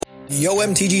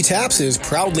YMTG Taps is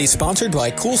proudly sponsored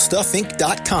by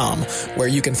CoolStuffInc.com, where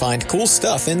you can find cool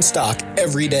stuff in stock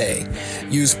every day.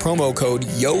 Use promo code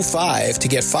YO5 to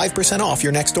get 5% off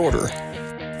your next order.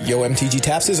 YMTG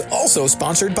Taps is also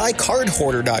sponsored by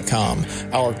CardHoarder.com,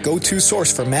 our go-to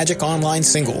source for Magic Online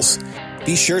singles.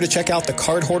 Be sure to check out the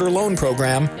Card Hoarder Loan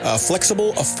Program, a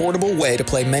flexible, affordable way to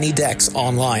play many decks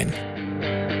online.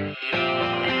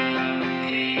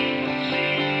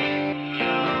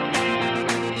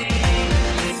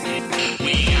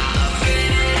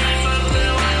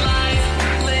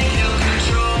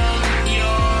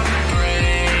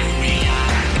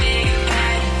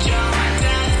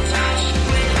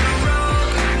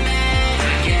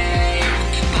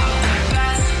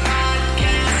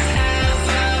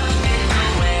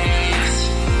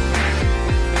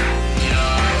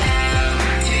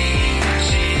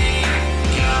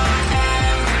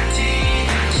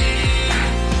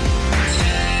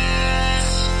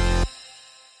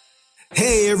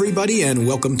 Hey everybody, and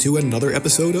welcome to another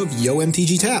episode of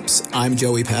YMTG Taps. I'm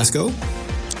Joey Pasco.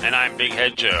 And I'm Big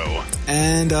Head Joe.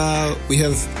 And we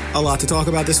have a lot to talk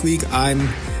about this week. I've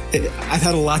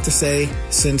had a lot to say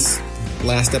since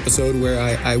last episode where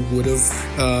I would have,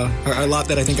 or a lot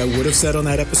that I think I would have said on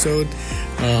that episode.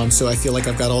 So I feel like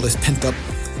I've got all this pent up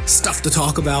stuff to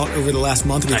talk about over the last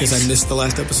month because I missed the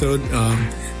last episode.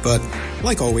 But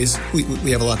like always, we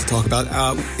have a lot to talk about.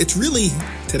 It's really,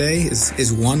 today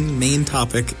is one main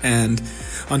topic, and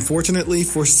unfortunately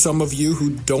for some of you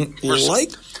who don't like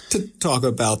to talk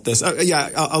about this,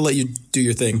 I'll let you do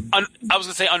your thing. I was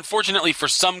going to say, unfortunately for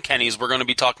some Kennys, we're going to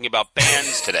be talking about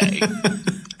bands today.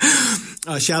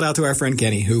 Shout out to our friend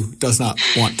Kenny, who does not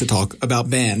want to talk about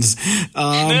bands.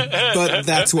 But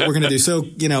that's what we're going to do. So,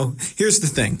 here's the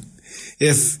thing.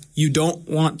 If you don't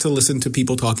want to listen to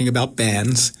people talking about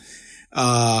bands,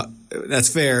 that's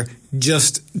fair.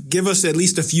 Just give us at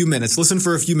least a few minutes. Listen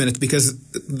for a few minutes, because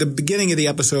the beginning of the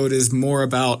episode is more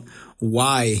about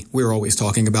why we're always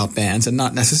talking about bands and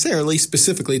not necessarily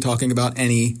specifically talking about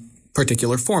any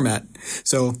particular format.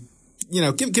 So,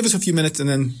 give us a few minutes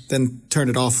and then turn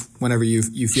it off whenever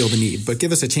you feel the need. But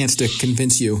give us a chance to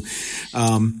convince you.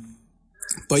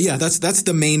 But yeah, that's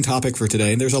the main topic for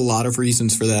today. There's a lot of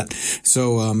reasons for that.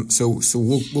 So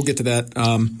we'll get to that.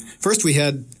 First, we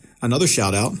had another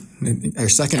shout out, our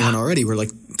second one already. We're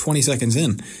like 20 seconds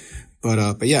in.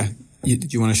 But yeah, do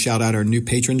you want to shout out our new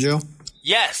patron, Joe?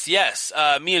 Yes.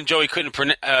 Me and Joey couldn't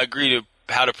agree to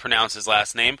how to pronounce his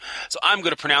last name, so I'm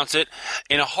going to pronounce it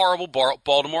in a horrible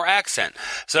Baltimore accent.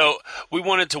 So we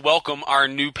wanted to welcome our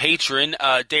new patron,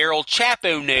 Daryl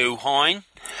Chapo Hine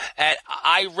at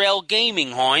iRail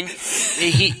Gaming Hine.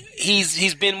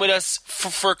 He's been with us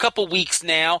for a couple weeks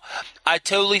now. I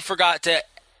totally forgot to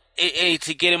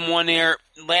get him on there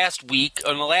last week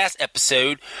on the last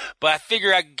episode, but I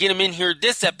figure I could get him in here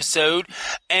this episode,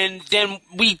 and then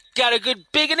we got a good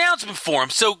big announcement for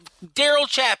him. So Daryl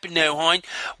Chapinohine,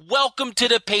 welcome to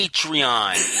the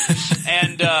Patreon.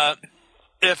 And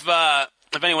if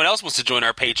anyone else wants to join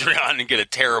our Patreon and get a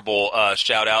terrible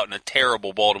shout out and a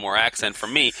terrible Baltimore accent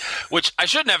from me, which I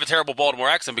shouldn't have a terrible Baltimore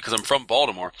accent because I'm from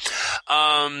Baltimore,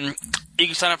 you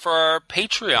can sign up for our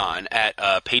Patreon at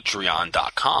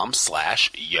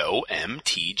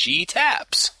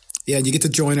patreon.com/YOMTGTaps. Yeah, you get to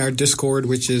join our Discord,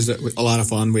 which is a lot of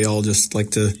fun. We all just like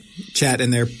to chat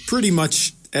in there pretty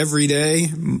much every day,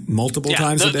 multiple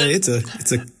times a day. The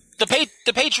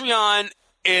Patreon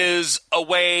is a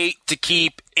way to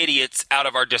keep idiots out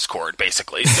of our Discord,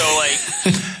 basically. So,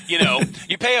 you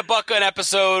pay $1 an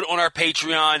episode on our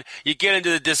Patreon, you get into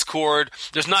the Discord,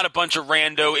 there's not a bunch of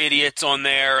rando idiots on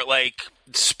there,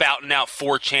 spouting out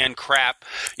 4chan crap.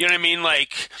 You know what I mean?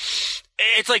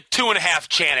 It's like 2.5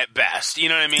 chan at best. You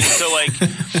know what I mean? So,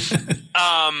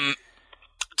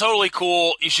 totally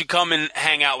cool. You should come and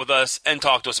hang out with us and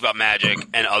talk to us about Magic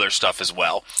and other stuff as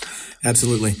well.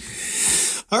 Absolutely.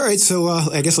 All right, so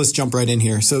I guess let's jump right in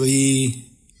here. So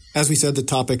as we said, the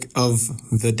topic of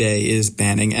the day is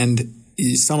banning, and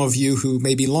some of you who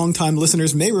may be longtime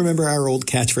listeners may remember our old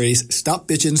catchphrase, "Stop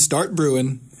bitchin', start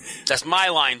brewing." That's my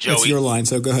line, Joey. That's your line,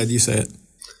 so go ahead, you say it.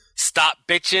 Stop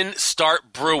bitchin',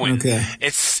 start brewing. Okay.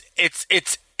 It's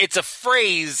a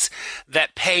phrase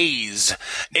that pays.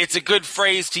 It's a good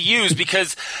phrase to use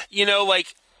because,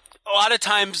 a lot of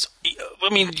times,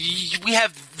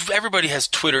 everybody has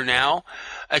Twitter now,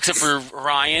 except for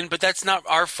Ryan, but that's not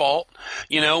our fault.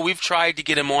 We've tried to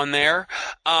get him on there.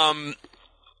 And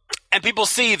people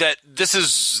see that this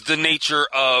is the nature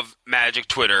of Magic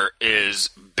Twitter,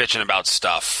 is bitching about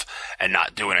stuff and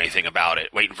not doing anything about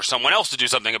it, waiting for someone else to do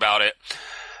something about it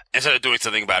instead of doing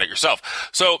something about it yourself.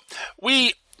 So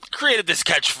we created this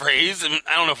catchphrase, and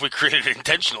I don't know if we created it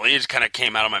intentionally. It just kind of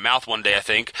came out of my mouth one day, I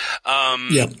think.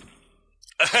 And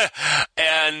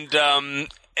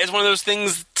it's one of those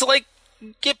things to, like,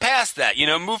 get past that,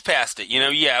 move past it.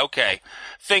 Yeah, okay.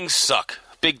 Things suck.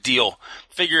 Big deal.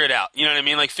 Figure it out. You know what I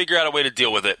mean? Like, figure out a way to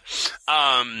deal with it.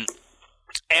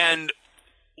 And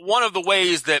one of the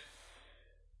ways that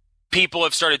people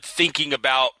have started thinking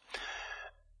about,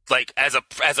 like, as a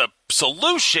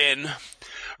solution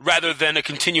rather than a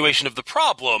continuation of the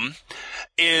problem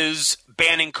is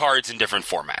banning cards in different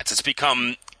formats. It's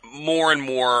become more and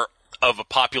more of a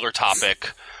popular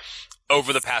topic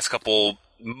over the past couple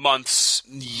months,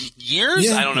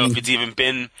 years. I don't know if it's even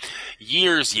been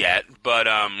years yet, but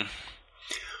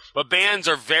bans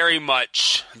are very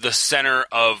much the center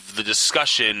of the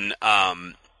discussion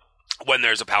when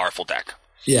there's a powerful deck.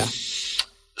 Yeah.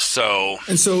 So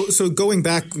going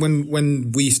back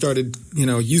when we started,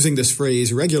 using this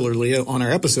phrase regularly on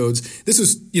our episodes, this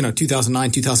was,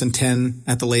 2009, 2010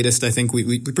 at the latest. I think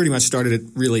we pretty much started it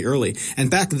really early. And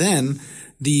back then,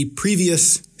 the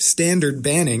previous standard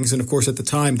bannings, and of course at the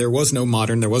time there was no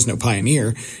modern, there was no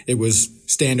pioneer. It was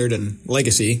standard and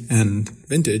legacy and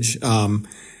vintage.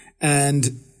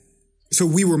 And so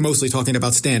we were mostly talking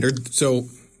about standard. So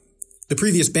the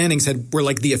previous bannings were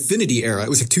like the Affinity era. It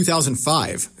was like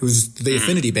 2005. It was the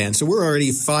Affinity ban. So we're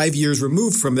already 5 years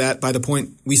removed from that by the point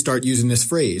we start using this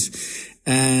phrase.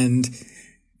 And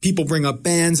people bring up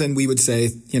bans and we would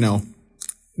say,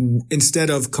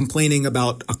 instead of complaining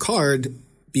about a card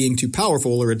being too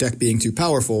powerful or a deck being too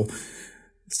powerful,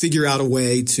 figure out a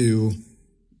way to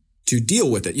deal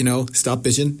with it. Stop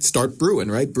bitching, start brewing,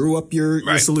 right? Brew up your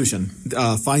solution.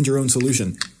 Find your own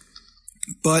solution.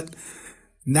 But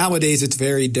nowadays, it's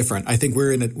very different. I think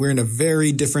we're in a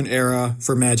very different era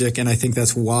for Magic, and I think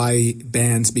that's why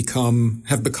bans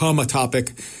have become a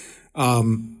topic,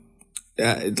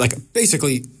 like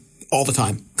basically all the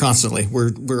time, constantly.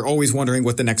 We're always wondering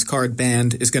what the next card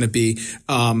banned is going to be,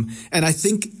 and I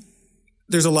think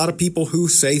there's a lot of people who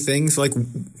say things like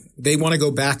they want to go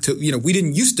back to we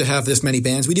didn't used to have this many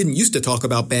bans, we didn't used to talk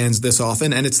about bans this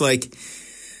often, and it's like.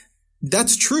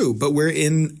 That's true, but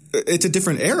it's a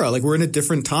different era. Like, we're in a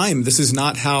different time. This is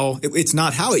not it's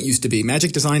not how it used to be.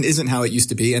 Magic design isn't how it used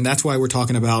to be. And that's why we're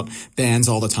talking about bans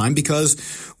all the time, because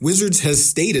Wizards has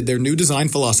stated their new design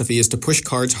philosophy is to push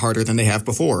cards harder than they have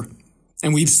before.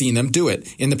 And we've seen them do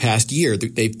it in the past year.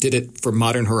 They did it for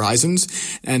Modern Horizons,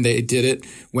 and they did it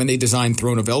when they designed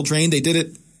Throne of Eldraine. They did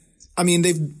it. I mean,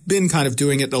 they've been kind of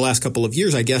doing it the last couple of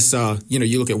years. I guess,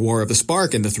 you look at War of the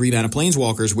Spark and the 3-mana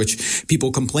Planeswalkers, which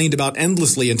people complained about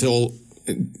endlessly until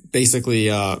basically,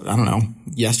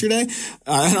 yesterday.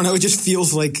 I don't know. It just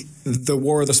feels like the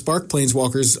War of the Spark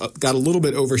Planeswalkers got a little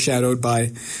bit overshadowed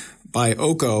by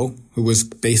Oko, who was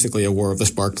basically a War of the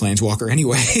Spark Planeswalker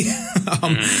anyway.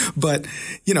 But,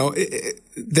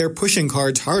 they're pushing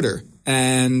cards harder,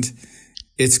 and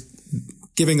it's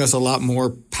giving us a lot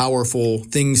more powerful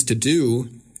things to do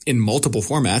in multiple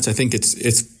formats. I think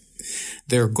it's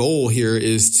their goal here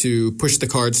is to push the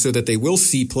cards so that they will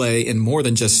see play in more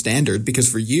than just standard, because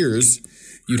for years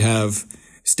you'd have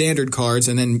standard cards,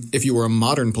 and then if you were a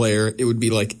modern player, it would be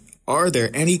like, are there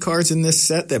any cards in this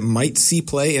set that might see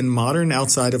play in modern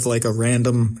outside of like a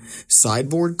random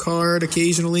sideboard card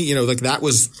occasionally? Like that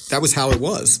was how it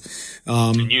was.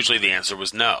 And usually the answer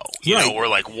was no, or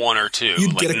like one or two,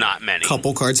 you'd like get not many.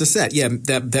 Couple cards a set. Yeah.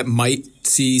 That might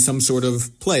see some sort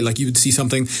of play. Like you would see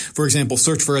something, for example,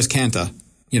 Search for Azcanta,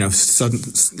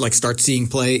 start seeing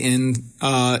play in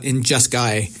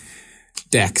Jeskai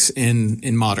decks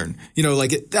in modern,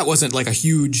 that wasn't like a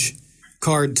huge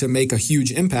card to make a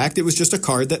huge impact. It was just a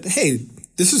card that, hey,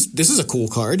 this is a cool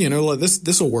card,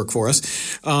 this will work for us.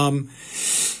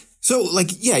 So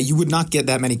you would not get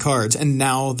that many cards, and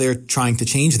now they're trying to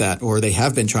change that, or they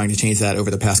have been trying to change that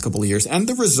over the past couple of years. And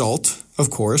the result,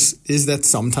 of course, is that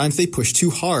sometimes they push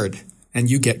too hard, and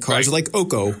you get cards like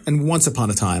Oko and Once Upon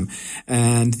a Time,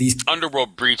 and these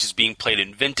Underworld Breach is being played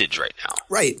in Vintage right now.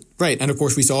 Right, and of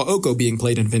course we saw Oko being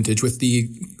played in Vintage with the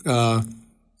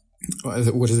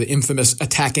what is the infamous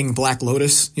attacking Black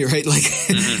Lotus, right? Like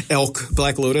Elk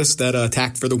Black Lotus that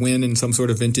attacked for the win in some sort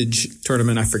of Vintage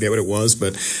tournament. I forget what it was,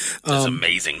 but that's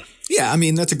amazing. Yeah, I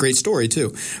mean, that's a great story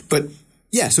too. But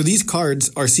yeah, so these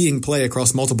cards are seeing play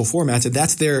across multiple formats, and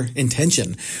that's their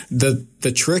intention.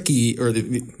 The tricky, or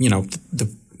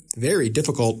the very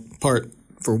difficult part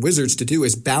for Wizards to do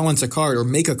is balance a card, or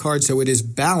make a card so it is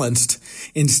balanced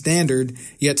in standard,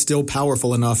 yet still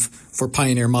powerful enough for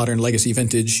Pioneer, Modern, Legacy,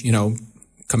 Vintage,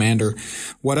 Commander,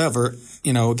 whatever.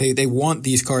 They want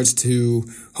these cards to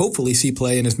hopefully see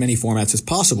play in as many formats as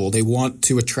possible. They want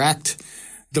to attract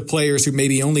the players who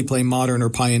maybe only play Modern or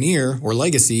Pioneer or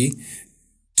Legacy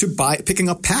to picking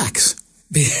up packs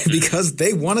because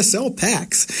they want to sell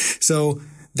packs. So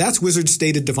that's Wizards'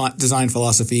 stated design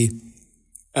philosophy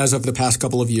as of the past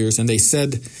couple of years. And they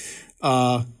said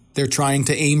they're trying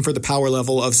to aim for the power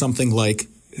level of something like,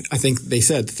 I think they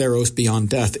said Theros Beyond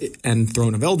Death and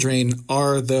Throne of Eldraine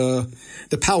are the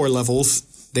power levels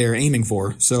they're aiming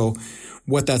for. So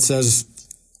what that says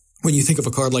when you think of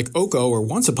a card like Oko or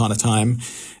Once Upon a Time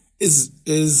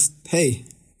is hey,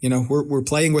 you know, we're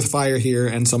playing with fire here,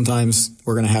 and sometimes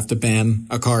we're going to have to ban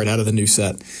a card out of the new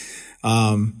set.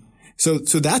 So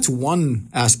that's one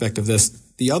aspect of this.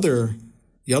 The other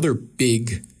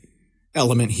big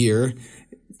element here,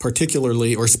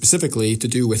 particularly or specifically to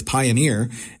do with Pioneer,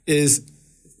 is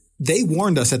they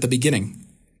warned us at the beginning.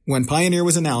 When Pioneer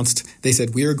was announced, they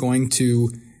said, we are going to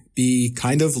be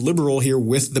kind of liberal here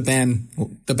with the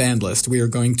ban list. We are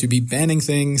going to be banning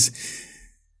things.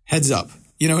 Heads up.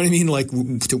 You know what I mean? Like,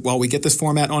 while we get this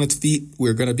format on its feet,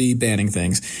 we're going to be banning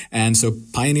things. And so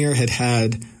Pioneer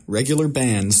had regular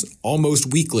bans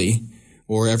almost weekly,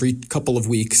 or every couple of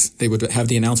weeks. They would have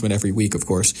the announcement every week, of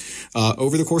course,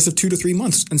 over the course of 2 to 3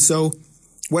 months. And so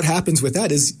what happens with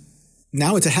that is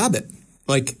now it's a habit.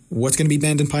 Like, what's going to be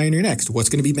banned in Pioneer next? What's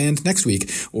going to be banned next week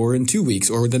or in 2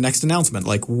 weeks or the next announcement?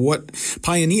 Like, what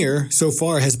Pioneer so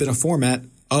far has been a format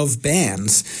of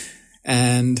bans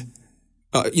and,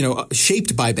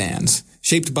 shaped by bans,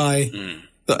 shaped by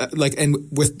and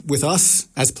with us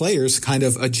as players kind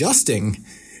of adjusting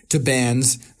to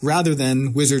bans rather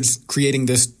than Wizards creating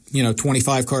this,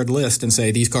 25 card list and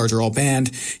say, these cards are all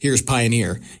banned. Here's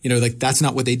Pioneer. That's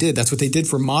not what they did. That's what they did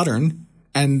for Modern.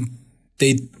 And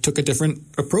they took a different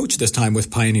approach this time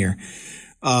with Pioneer.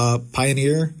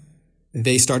 Pioneer,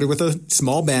 they started with a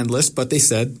small ban list, but they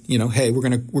said, hey, we're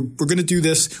gonna do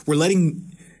this. We're letting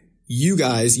you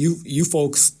guys, you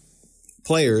folks,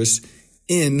 players,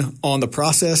 in on the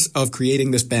process of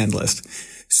creating this ban list.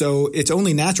 So it's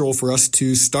only natural for us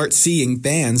to start seeing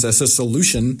bans as a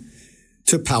solution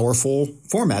to powerful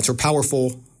formats or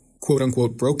powerful, quote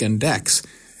unquote, broken decks.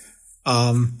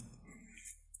 And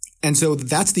so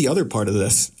that's the other part of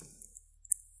this.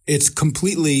 It's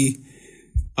completely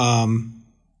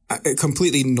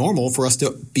normal for us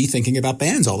to be thinking about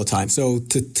bans all the time. So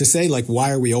to say, like,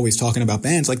 why are we always talking about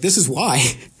bans? Like, this is why.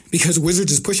 Because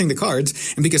Wizards is pushing the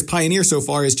cards and because Pioneer so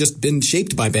far has just been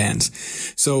shaped by bans.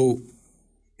 So,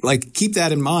 like, keep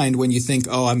that in mind when you think,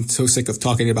 oh, I'm so sick of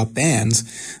talking about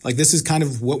bans. Like, this is kind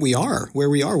of where we are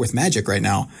with Magic right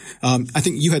now. I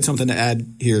think you had something to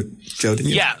add here, Joe, didn't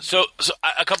you? Yeah. So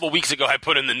a couple of weeks ago, I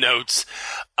put in the notes,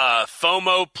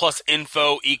 FOMO plus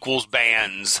info equals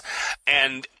bans.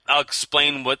 And I'll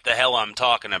explain what the hell I'm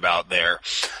talking about there.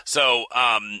 So,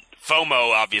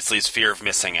 FOMO obviously is fear of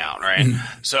missing out, right?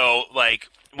 Mm-hmm. So, like,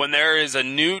 when there is a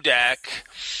new deck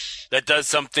that does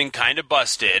something kind of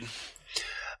busted,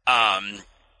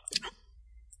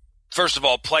 first of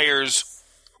all, players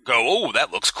go, oh,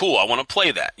 that looks cool. I want to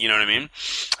play that. You know what I mean?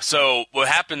 So what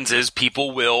happens is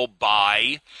people will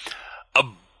buy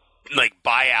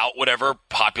out whatever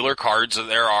popular cards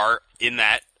there are in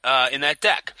that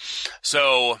deck.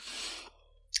 So,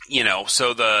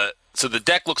 so the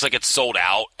deck looks like it's sold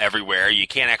out everywhere. You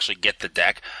can't actually get the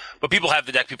deck, but people have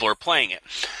the deck. People are playing it.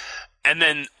 And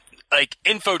then, like,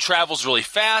 info travels really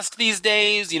fast these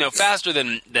days, faster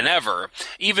than ever,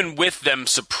 even with them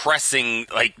suppressing,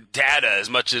 like, data as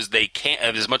much as they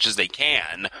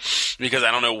can, because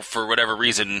I don't know, for whatever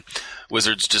reason,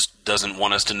 Wizards just doesn't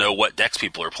want us to know what decks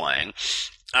people are playing.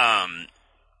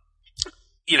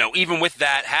 Even with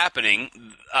that happening,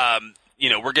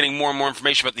 we're getting more and more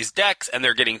information about these decks, and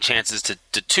they're getting chances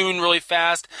to tune really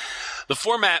fast. The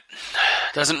format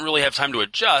doesn't really have time to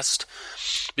adjust,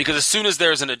 because as soon as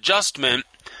there's an adjustment,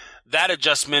 that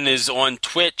adjustment is on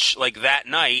Twitch, like, that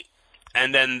night,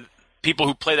 and then people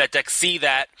who play that deck see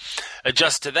that,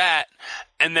 adjust to that,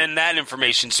 and then that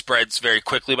information spreads very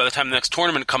quickly. By the time the next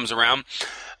tournament comes around,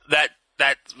 that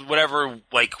whatever,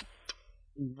 like,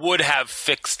 would have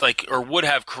fixed, like, or would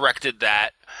have corrected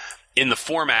that in the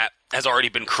format has already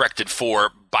been corrected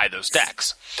for by those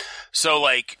decks. So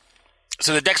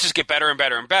the decks just get better and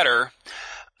better and better.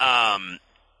 And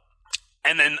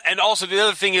also the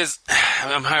other thing is,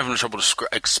 I'm having trouble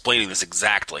explaining this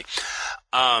exactly.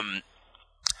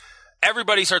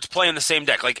 Everybody starts playing the same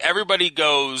deck. Like, everybody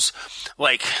goes,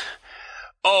 like,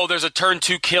 oh, there's a turn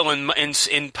 2 kill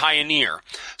in Pioneer.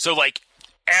 So, like,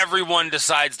 everyone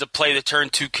decides to play the turn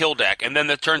 2 kill deck, and then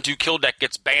the turn 2 kill deck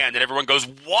gets banned, and everyone goes,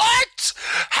 what?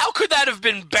 How could that have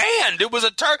been banned? It was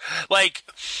a turn. Like,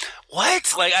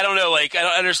 what? Like, I don't know. Like, I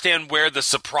don't understand where the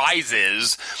surprise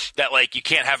is that, like, you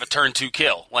can't have a turn 2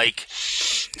 kill. Like,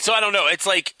 so I don't know. It's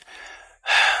like,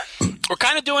 we're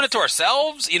kind of doing it to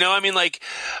ourselves, you know? I mean, like,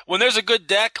 when there's a good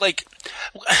deck, like,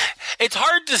 it's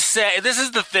hard to say. This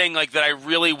is the thing, like, that I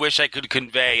really wish I could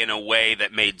convey in a way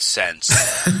that made sense.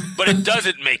 But it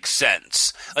doesn't make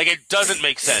sense. Like, it doesn't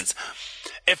make sense.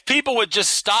 If people would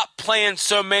just stop playing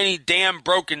so many damn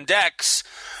broken decks,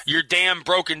 your damn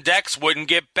broken decks wouldn't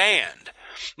get banned.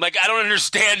 Like, I don't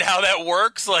understand how that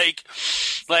works. Like,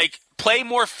 play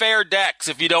more fair decks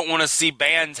if you don't want to see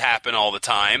bans happen all the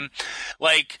time.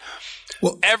 Like,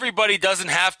 well, everybody doesn't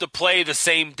have to play the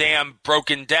same damn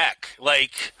broken deck.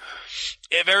 Like,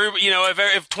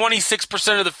 if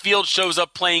 26% of the field shows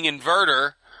up playing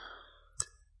Inverter,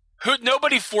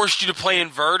 nobody forced you to play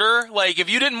Inverter. Like, if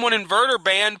you didn't want Inverter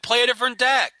banned, play a different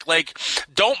deck. Like,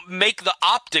 don't make the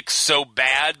optics so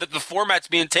bad that the format's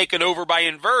being taken over by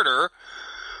Inverter.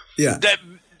 Yeah.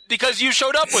 Because you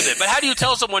showed up with it. But how do you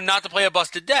tell someone not to play a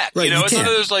busted deck? Right, you know, you can't.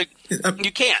 It's like,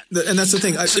 you can't. And that's the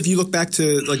thing. If you look back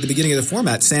to, like, the beginning of the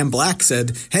format, Sam Black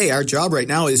said, hey, our job right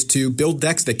now is to build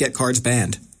decks that get cards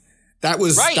banned. That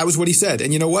was what he said.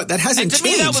 And you know what? That hasn't changed.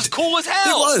 And to me, that was cool as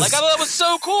hell. It was. Like, I thought that was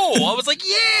so cool. I was like,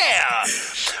 yeah.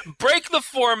 Break the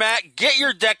format, get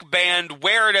your deck banned,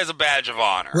 wear it as a badge of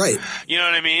honor. Right. You know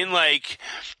what I mean? Like,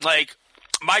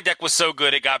 my deck was so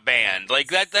good it got banned. Like,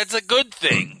 that's a good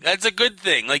thing. That's a good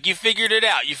thing. Like, you figured it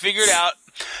out.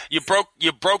 You broke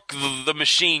the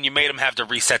machine. You made them have to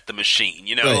reset the machine.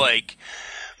 You know, right.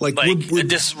 Like we're a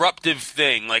disruptive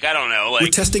thing. Like, I don't know. Like,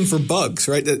 we're testing for bugs,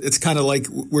 right? It's kind of like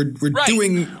we're right.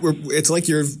 it's like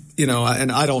you're, you know,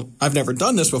 and I've never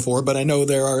done this before, but I know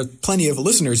there are plenty of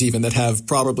listeners even that have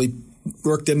probably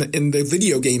worked in the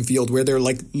video game field where they're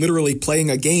like literally playing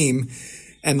a game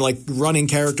and like running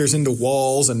characters into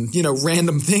walls and, you know,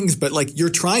 random things. But like,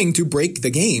 you're trying to break the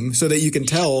game so that you can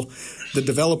tell the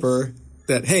developer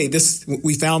that, hey,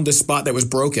 we found this spot that was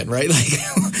broken, right?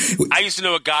 Like, I used to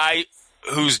know a guy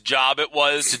whose job it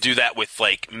was to do that with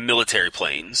like military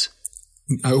planes.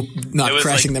 Oh, not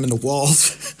crashing them into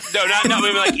walls. No, not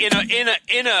maybe like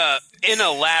in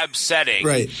a lab setting.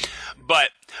 Right. But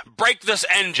break this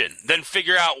engine, then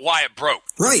figure out why it broke.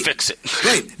 Right. Fix it.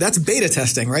 Right. That's beta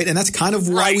testing, right? And that's kind of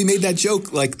why we made that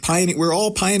joke. Like, we're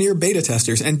all pioneer beta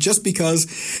testers. And just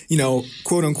because, you know,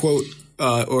 quote unquote,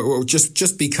 or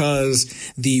just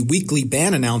because the weekly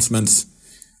ban announcements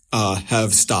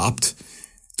have stopped,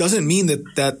 doesn't mean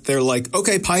that they're like,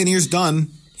 okay, Pioneer's done.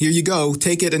 Here you go.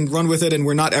 Take it and run with it, and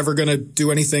we're not ever going to do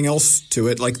anything else to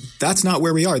it. Like, that's not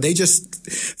where we are. They just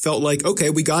felt like, okay,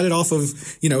 we got it off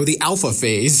of, you know, the alpha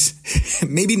phase.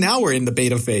 Maybe now we're in the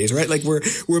beta phase, right? Like,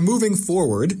 we're moving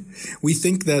forward. We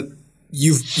think that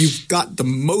you've got the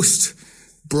most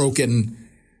broken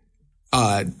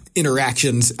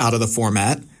interactions out of the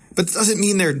format. But it doesn't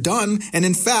mean they're done. And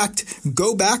in fact,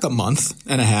 go back a month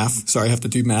and a half. Sorry, I have to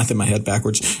do math in my head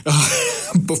backwards.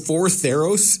 Before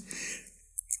Theros,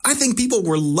 I think people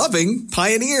were loving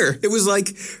Pioneer. It was like,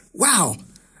 wow,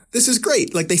 this is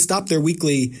great. Like, they stopped their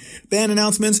weekly ban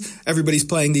announcements. Everybody's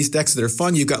playing these decks that are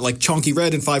fun. You've got like Chonky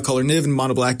Red and 5-color Niv and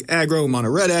Mono Black aggro, Mono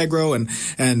Red aggro,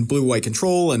 and Blue White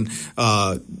control. And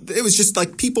it was just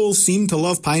like people seemed to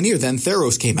love Pioneer. Then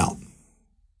Theros came out.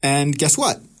 And guess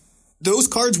what? Those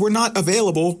cards were not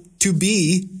available to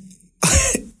be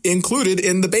included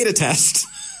in the beta test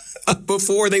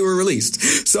before they were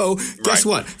released. So guess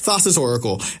what? Thassa's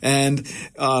Oracle and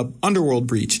Underworld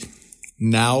Breach.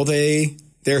 Now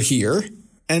they're here,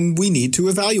 and we need to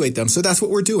evaluate them. So that's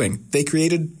what we're doing. They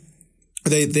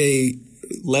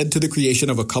led to the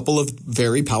creation of a couple of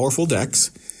very powerful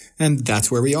decks. And that's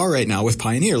where we are right now with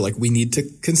Pioneer. Like, we need to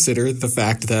consider the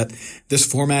fact that this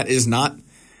format is not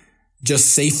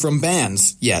just safe from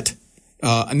bans yet.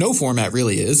 No format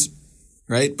really is,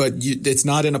 right? But it's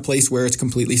not in a place where it's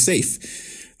completely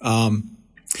safe.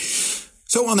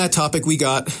 So on that topic, we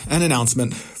got an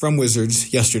announcement from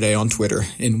Wizards yesterday on Twitter.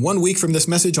 In 1 week from this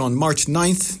message on March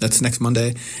 9th, that's next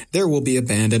Monday, there will be a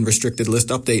banned and restricted list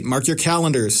update. Mark your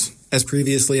calendars. As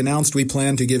previously announced, we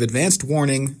plan to give advanced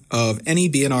warning of any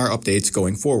BNR updates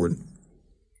going forward.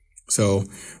 So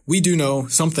we do know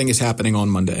something is happening on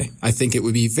Monday. I think it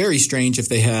would be very strange if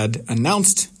they had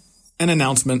announced an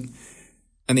announcement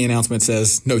and the announcement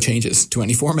says no changes to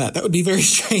any format. That would be very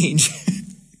strange.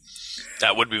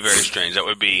 That would be very strange. That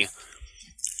would be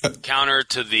counter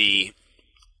to the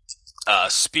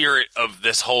spirit of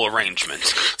this whole arrangement.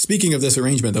 Speaking of this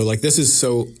arrangement, though, like, this is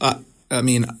so. I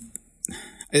mean,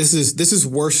 this is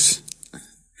worse.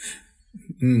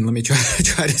 Let me try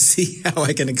to see how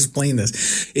I can explain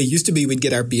this. It used to be we'd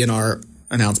get our BNR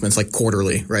announcements like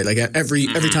quarterly, right? Like every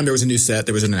time there was a new set,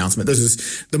 there was an announcement. This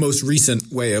is the most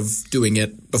recent way of doing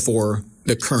it before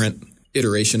the current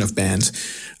iteration of bans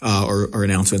or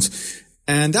announcements.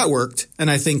 And that worked. And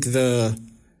I think the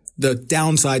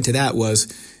downside to that was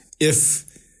if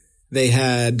they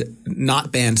had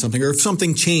not banned something or if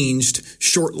something changed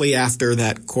shortly after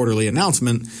that quarterly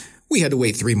announcement, we had to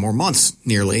wait 3 more months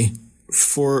nearly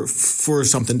for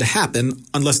something to happen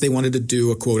unless they wanted to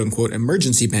do a quote unquote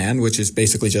emergency ban, which is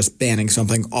basically just banning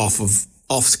something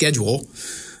off schedule.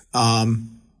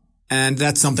 And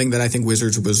that's something that I think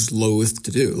Wizards was loath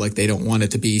to do. Like they don't want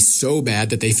it to be so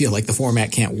bad that they feel like the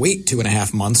format can't wait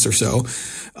 2.5 months or so.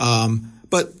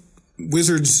 But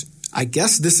Wizards, I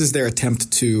guess this is their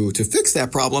attempt to fix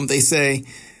that problem. They say,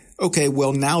 okay,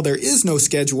 well now there is no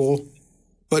schedule,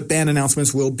 but ban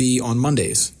announcements will be on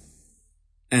Mondays.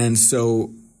 And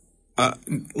so,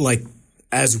 like,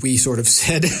 as we sort of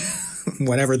said,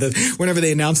 whenever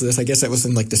they announced this, I guess that was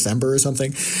in like December or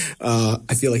something.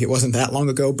 I feel like it wasn't that long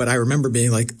ago, but I remember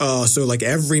being like, oh, so like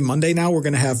every Monday now we're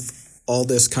going to have all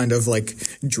this kind of like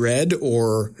dread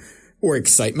or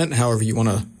excitement, however you want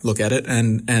to look at it,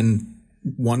 and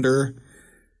wonder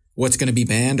what's going to be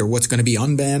banned or what's going to be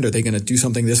unbanned. Are they going to do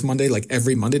something this Monday? Like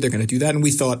every Monday they're going to do that. And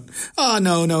we thought, oh,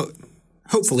 no,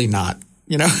 hopefully not,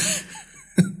 you know?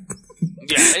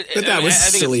 Yeah, but that was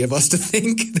silly of us to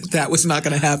think that was not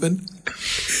going to happen.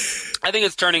 I think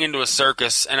it's turning into a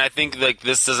circus, and I think like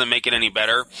this doesn't make it any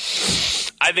better.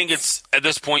 I think it's at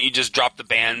this point you just drop the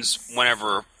bans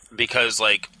whenever, because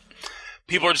like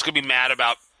people are just going to be mad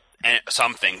about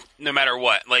something no matter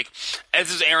what. Like,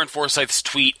 as is Aaron Forsyth's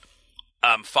tweet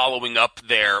following up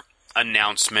their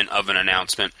announcement of an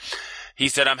announcement. He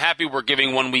said, "I'm happy we're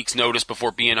giving 1 week's notice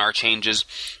before BNR changes.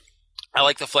 I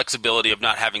like the flexibility of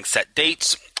not having set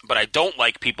dates, but I don't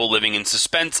like people living in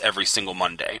suspense every single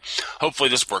Monday. Hopefully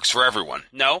this works for everyone."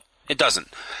 No, it doesn't.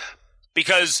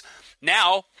 Because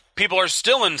now people are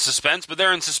still in suspense, but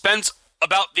they're in suspense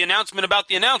about the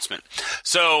announcement.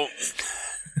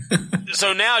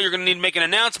 So now you're going to need to make an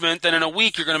announcement, then in a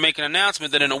week you're going to make an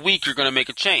announcement, then in a week you're going to make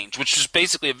a change, which just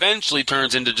basically eventually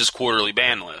turns into just quarterly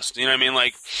ban list. You know what I mean?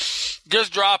 Like,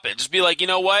 just drop it. Just be like, you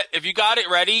know what? If you got it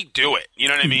ready, do it. You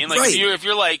know what I mean? Like, right. if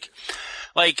you're like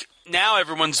now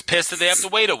everyone's pissed that they have to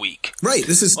wait a week. Right.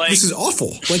 This is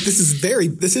awful. Like, this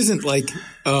isn't like,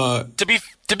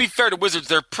 To be fair to Wizards,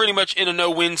 they're pretty much in a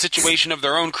no-win situation of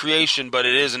their own creation, but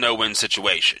it is a no-win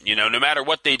situation. You know, no matter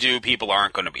what they do, people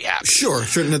aren't going to be happy. Sure.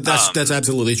 That's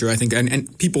absolutely true, I think.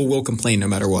 And people will complain no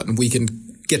matter what, and we can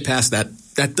get past that.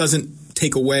 That doesn't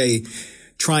take away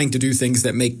trying to do things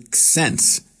that make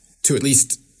sense to at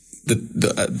least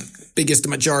the biggest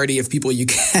majority of people you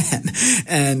can,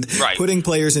 and right. Putting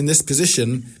players in this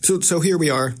position. So here we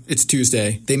are. It's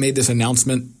Tuesday. They made this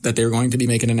announcement that they're going to be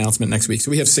making an announcement next week.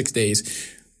 So we have 6 days.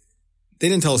 They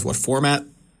didn't tell us what format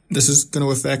this is going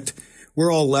to affect.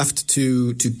 We're all left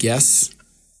to guess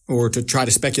or to try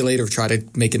to speculate or try to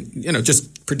make it,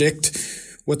 just predict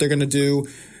what they're going to do.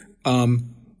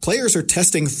 Players are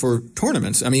testing for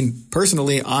tournaments. I mean,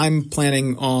 personally, I'm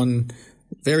planning on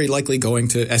very likely going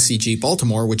to SCG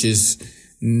Baltimore, which is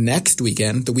next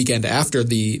weekend, the weekend after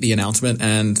the announcement,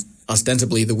 and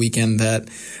ostensibly the weekend that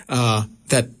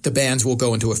the bans will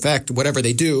go into effect, whatever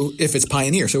they do, if it's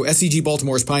Pioneer. So SCG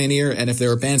Baltimore is Pioneer, and if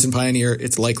there are bans in Pioneer,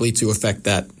 it's likely to affect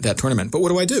that tournament. But what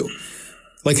do I do?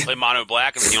 Like, play mono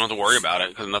black, and then you don't have to worry about it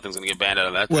because nothing's going to get banned out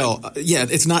of that. Well, yeah,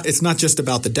 it's not just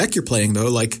about the deck you're playing though.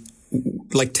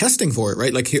 Like testing for it,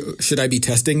 right? Like, should I be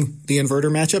testing the inverter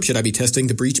matchup? Should I be testing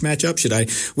the breach matchup?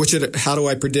 How do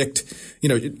I predict,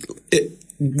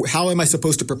 how am I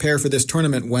supposed to prepare for this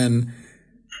tournament when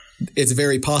it's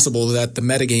very possible that the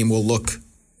metagame will look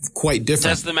quite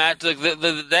different? Test the match.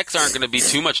 The decks aren't going to be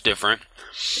too much different.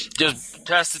 Just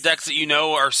test the decks that you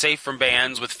know are safe from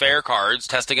bans with fair cards.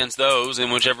 Test against those,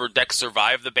 and whichever decks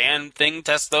survive the ban thing,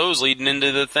 test those leading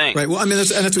into the thing. Right. Well, I mean,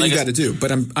 that's what you got to do.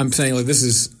 But I'm saying, like, this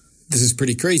is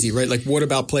pretty crazy, right? Like, what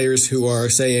about players who are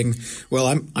saying, well,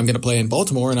 I'm going to play in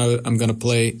Baltimore and I'm going to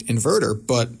play Inverter,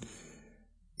 but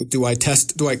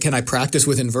can I practice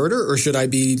with Inverter, or should I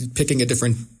be picking a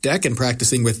different deck and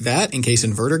practicing with that in case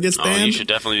Inverter gets banned? Oh, you should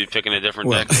definitely be picking a different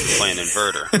deck and playing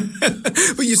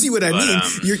Inverter. But you see what I mean?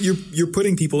 You're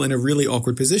putting people in a really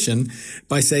awkward position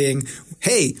by saying,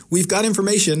 hey, we've got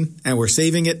information and we're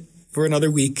saving it for another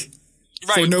week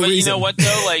for no reason. You know what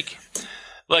though?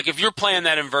 Like, if you're playing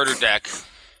that Inverter deck,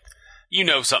 you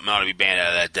know something ought to be banned out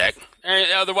of that deck.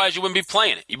 Otherwise, you wouldn't be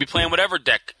playing it. You'd be playing whatever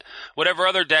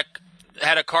other deck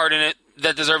had a card in it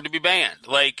that deserved to be banned.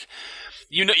 Like,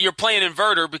 you're playing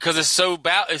Inverter because it's so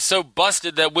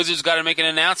busted that Wizards got to make an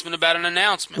announcement about an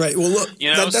announcement. Right. Well, look,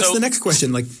 that's the next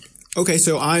question. Like, okay,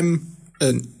 so I'm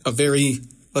a very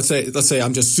let's say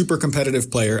I'm just super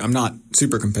competitive player. I'm not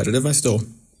super competitive. I still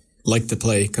like to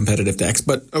play competitive decks,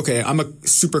 but okay, I'm a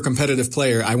super competitive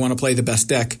player. I want to play the best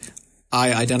deck.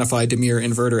 I identify Dimir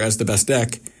Inverter as the best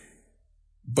deck,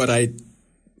 but I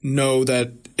know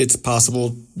that it's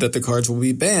possible that the cards will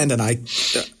be banned, and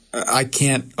I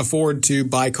can't afford to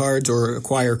buy cards or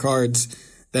acquire cards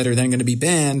that are then going to be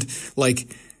banned.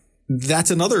 Like,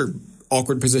 that's another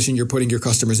awkward position you're putting your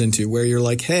customers into, where you're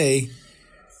like, hey,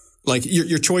 like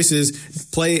your choice is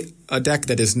play a deck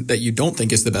that you don't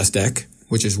think is the best deck,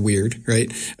 which is weird,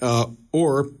 right?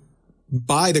 Or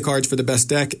buy the cards for the best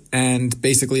deck and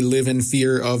basically live in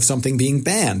fear of something being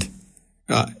banned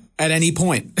at any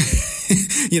point.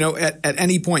 At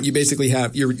any point, you basically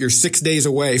have you're 6 days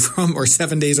away from or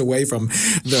 7 days away from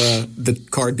the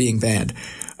card being banned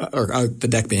or the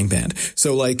deck being banned.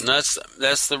 So like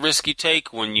that's the risk you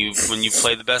take when you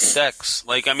play the best decks.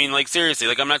 Like, I mean, like, seriously,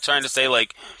 like, I'm not trying to say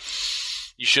like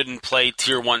you shouldn't play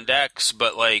tier 1 decks,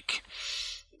 but like,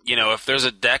 if there's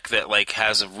a deck that like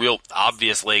has a real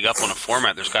obvious leg up on a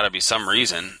format, there's got to be some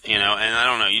reason, and I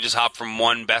don't know. You just hop from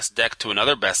one best deck to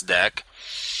another best deck.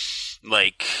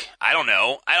 Like, I don't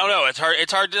know.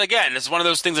 It's hard to, again, it's one of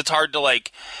those things that's hard to,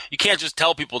 like, you can't just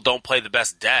tell people don't play the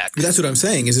best deck. That's what I'm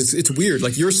saying, is it's weird.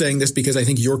 Like, you're saying this because I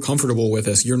think you're comfortable with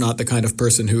this. You're not the kind of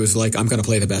person who is like, I'm going to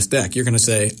play the best deck. You're going to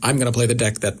say, I'm going to play the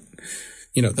deck that,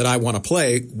 that I want to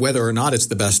play, whether or not it's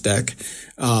the best deck.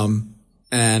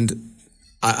 And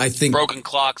I think broken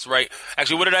clocks, right?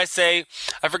 Actually, what did I say?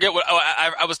 I forget what.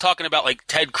 I was talking about, like,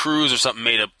 Ted Cruz or something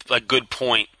made a good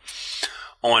point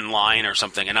online or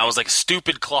something, and I was like,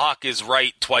 "Stupid clock is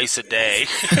right twice a day."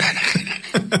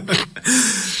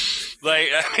 Like,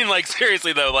 I mean, like,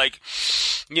 seriously though, like,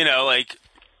 you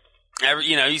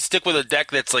stick with a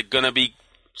deck that's like gonna be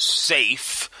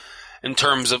safe in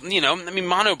terms of, I mean,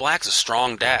 Mono Black's a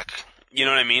strong deck. You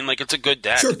know what I mean? Like, it's a good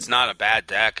deck. Sure. It's not a bad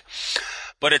deck,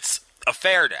 but it's a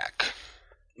fair deck,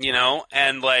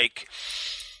 and like,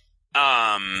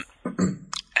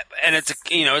 and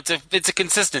it's a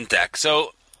consistent deck.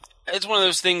 So it's one of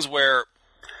those things where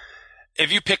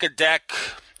if you pick a deck,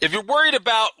 if you're worried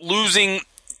about losing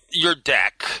your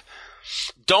deck,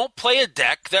 don't play a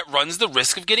deck that runs the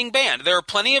risk of getting banned. There are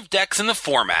plenty of decks in the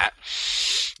format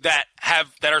that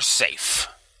are safe.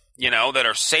 That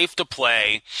are safe to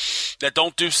play, that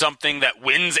don't do something that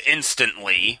wins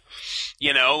instantly,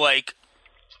 like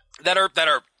that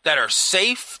are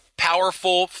safe,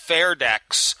 powerful, fair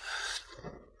decks.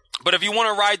 But if you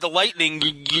want to ride the lightning,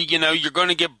 you're going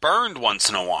to get burned once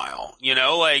in a while.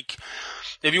 Like,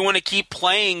 if you want to keep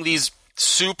playing these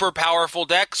super powerful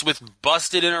decks with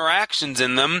busted interactions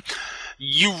in them,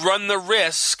 you run the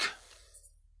risk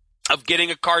of getting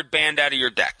a card banned out of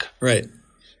your deck. Right.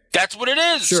 That's what it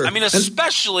is. Sure. I mean,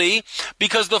 especially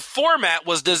because the format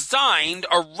was designed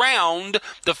around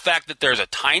the fact that there's a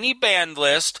tiny banned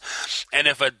list, and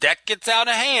if a deck gets out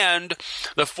of hand,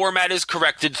 the format is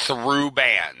corrected through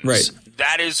bans. Right.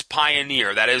 That is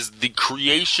Pioneer. That is the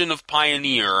creation of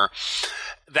Pioneer.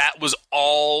 That was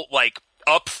all, like,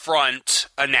 upfront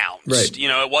announced. Right.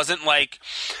 It wasn't like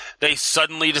they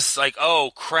suddenly just like,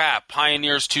 oh, crap,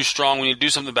 Pioneer's too strong, we need to do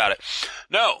something about it.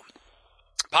 No.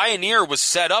 Pioneer was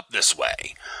set up this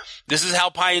way. This is how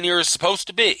Pioneer is supposed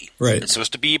to be. Right. It's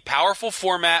supposed to be a powerful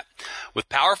format with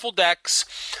powerful decks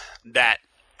that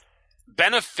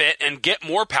benefit and get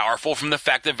more powerful from the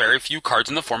fact that very few cards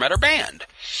in the format are banned.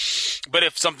 But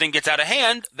if something gets out of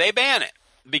hand, they ban it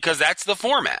because that's the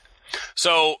format.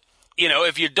 So,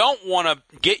 if you don't want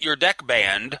to get your deck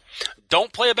banned,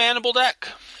 don't play a bannable deck.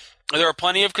 There are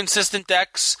plenty of consistent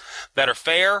decks that are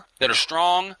fair, that are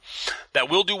strong, that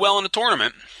will do well in a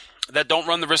tournament, that don't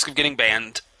run the risk of getting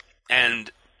banned.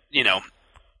 And,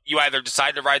 you either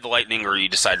decide to ride the lightning or you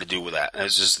decide to do with that.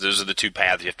 Those are the two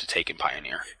paths you have to take in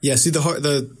Pioneer. Yeah, see,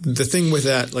 the thing with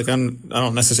that, like, I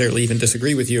don't necessarily even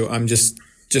disagree with you. I'm just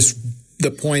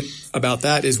the point about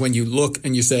that is when you look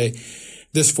and you say,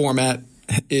 this format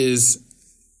is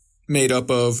made up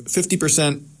of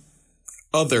 50%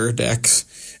 other decks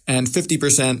and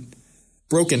 50%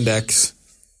 broken decks,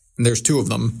 and there's two of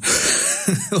them.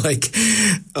 Like,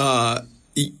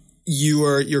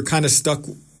 you're kind of stuck.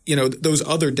 Those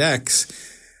other decks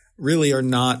really are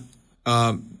not.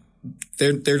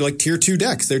 They're like tier 2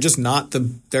 decks. They're just not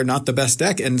the best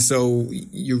deck, and so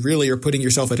you really are putting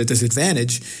yourself at a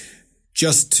disadvantage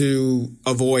just to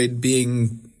avoid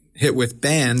being hit with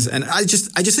bans, and I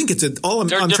just think it's all I'm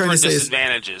trying to say is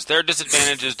there are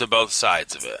disadvantages to both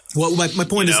sides of it. Well, my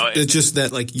point is just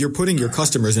that like you're putting your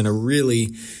customers in a really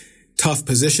tough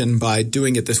position by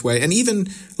doing it this way, and even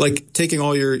like taking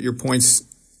all your points,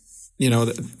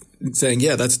 saying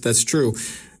that's true.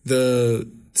 The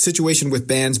situation with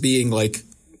bans being like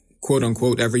quote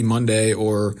unquote every Monday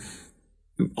or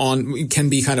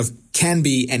can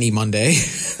be any Monday.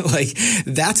 Like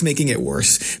that's making it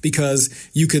worse because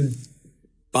you could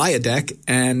buy a deck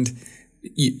and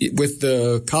with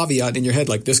the caveat in your head,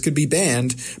 like this could be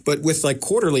banned, but with like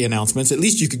quarterly announcements, at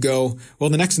least you could go, well,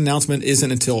 the next announcement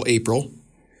isn't until April.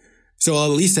 So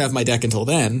I'll at least have my deck until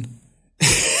then.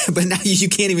 But now you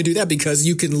can't even do that because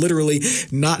you can literally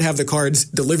not have the cards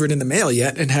delivered in the mail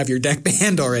yet and have your deck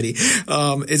banned already.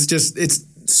 It's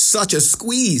such a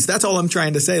squeeze. That's all I'm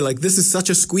trying to say. Like this is such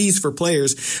a squeeze for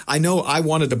players. I know I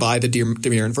wanted to buy the Dimir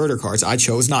Inverter cards. I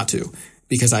chose not to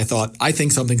because I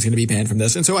think something's going to be banned from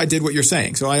this. And so I did what you're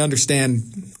saying. So I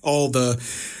understand all the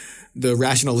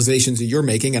rationalizations that you're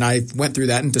making. And I went through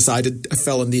that and decided I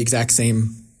fell in the exact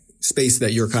same space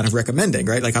that you're kind of recommending,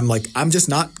 right? I'm just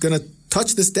not going to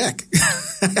touch this deck.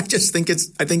 I think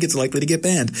it's likely to get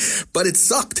banned, but it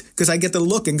sucked because I get to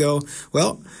look and go,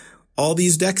 well, all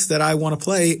these decks that I want to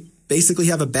play basically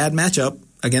have a bad matchup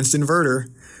against Inverter.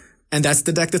 And that's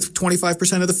the deck that's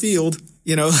 25% of the field,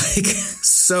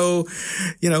 so,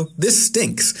 this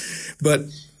stinks. But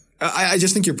I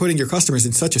just think you're putting your customers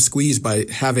in such a squeeze by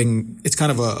it's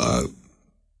kind of I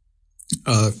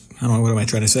don't know, what am I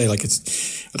trying to say? Like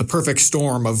it's the perfect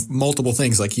storm of multiple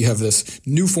things. Like you have this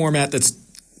new format that's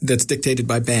dictated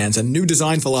by bans, a new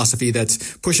design philosophy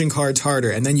that's pushing cards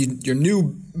harder. And then your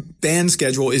new ban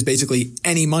schedule is basically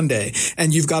any Monday.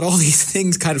 And you've got all these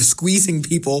things kind of squeezing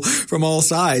people from all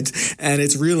sides. And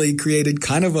it's really created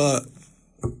kind of a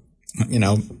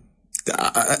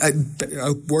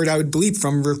word I would bleep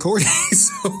from recording.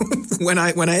 So when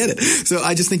I edit. So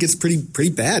I just think it's pretty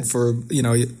bad for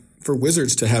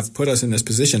Wizards to have put us in this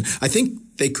position. I think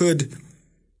they could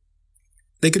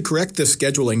correct the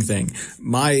scheduling thing.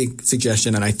 My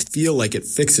suggestion, and I feel like it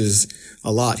fixes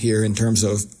a lot here in terms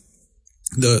of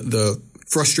the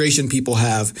frustration people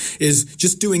have, is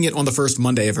just doing it on the first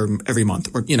Monday of every month,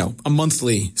 or, a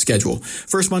monthly schedule.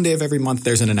 First Monday of every month,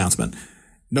 there's an announcement.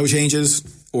 No changes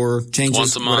or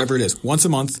changes, whatever it is, once a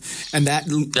month. And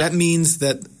that means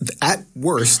that at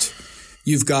worst,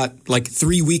 you've got like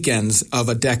 3 weekends of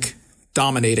a deck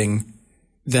dominating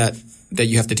that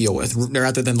you have to deal with.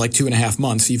 Rather than like 2.5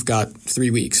 months, you've got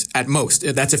 3 weeks at most.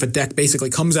 That's if a deck basically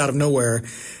comes out of nowhere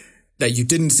that you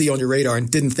didn't see on your radar and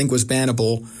didn't think was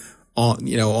bannable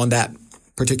on that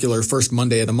particular first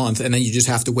Monday of the month. And then you just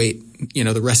have to wait,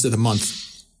 the rest of the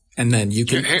month, and then you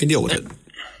can deal with it.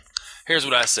 Here's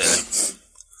what I said.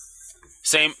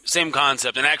 Same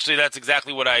concept. And actually that's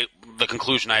exactly the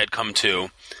conclusion I had come to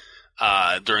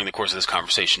during the course of this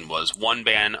conversation was one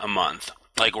ban a month.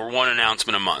 Or one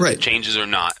announcement a month, right. Changes or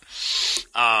not.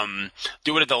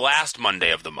 Do it at the last Monday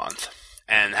of the month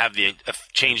and have the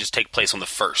changes take place on the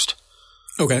first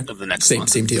of the next month.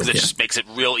 Same deal. It just makes it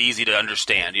real easy to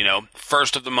understand,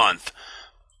 first of the month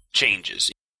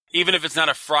changes. Even if it's not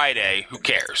a Friday, who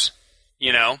cares?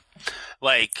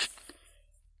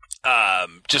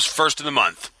 Just first of the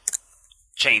month.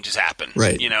 Changes happen.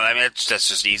 Right. That's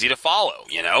just easy to follow,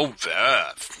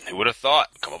 Who would have thought?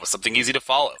 Come up with something easy to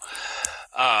follow.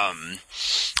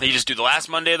 You just do the last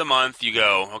Monday of the month. You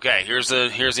go, okay, here's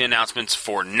the announcements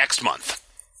for next month.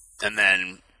 And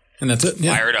that's it.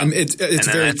 Yeah. Fire it up. It's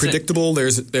very predictable.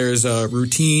 There's a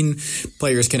routine.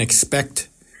 Players can expect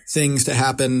things to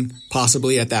happen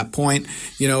possibly at that point.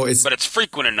 But it's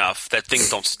frequent enough that things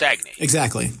don't stagnate.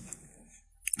 Exactly.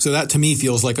 So that to me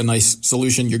feels like a nice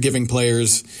solution. You're giving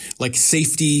players like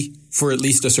safety for at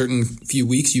least a certain few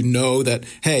weeks. That,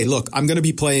 hey, look, I'm going to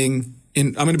be playing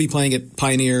at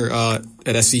Pioneer at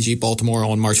SCG Baltimore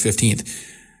on March 15th.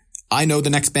 I know the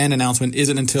next ban announcement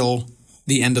isn't until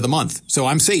the end of the month. So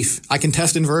I'm safe. I can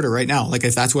test Inverter right now.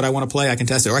 If that's what I want to play, I can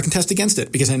test it. Or I can test against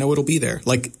it because I know it'll be there.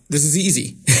 This is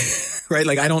easy. Right?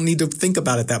 I don't need to think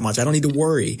about it that much. I don't need to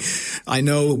worry. I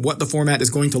know what the format is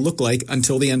going to look like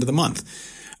until the end of the month.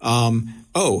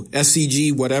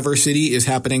 SCG whatever city is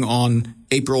happening on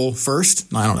April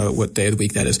 1st. I don't know what day of the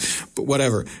week that is, but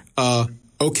whatever.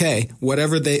 Okay,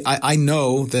 whatever I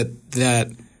know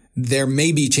that there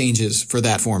may be changes for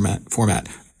that format.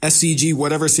 SCG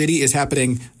whatever city is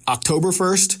happening October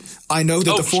 1st. I know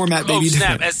that the format may be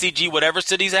different. SCG whatever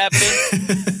city's happening.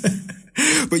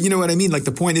 But you know what I mean?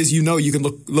 The point is, you can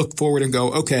look forward and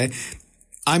go, okay,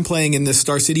 I'm playing in this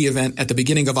Star City event at the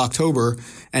beginning of October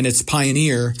and it's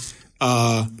Pioneer.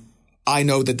 I I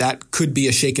know that could be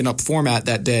a shaken up format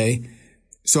that day.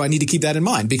 So I need to keep that in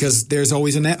mind because there's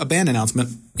always a ban announcement,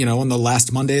 on the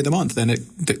last Monday of the month, and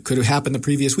that could have happened the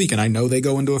previous week. And I know they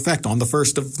go into effect on the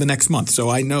first of the next month. So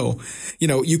I know,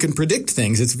 you can predict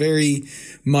things. It's very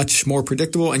much more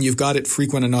predictable, and you've got it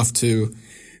frequent enough to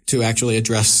actually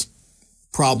address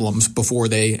problems before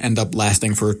they end up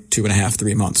lasting for 2.5,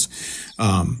 3 months.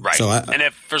 Right. And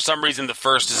if for some reason the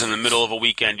first is in the middle of a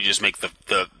weekend, you just make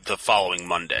the following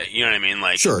Monday. You know what I mean?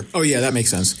 Like, sure. Oh yeah, that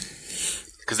makes sense.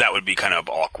 Because that would be kind of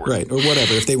awkward. Right. Or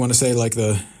whatever. If they want to say like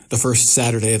the first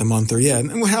Saturday of the month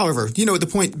however, the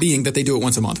point being that they do it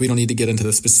once a month. We don't need to get into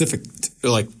the specific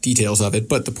details of it.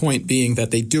 But the point being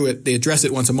that they do it, they address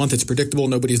it once a month. It's predictable.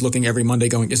 Nobody's looking every Monday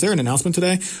going, is there an announcement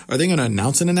today? Are they going to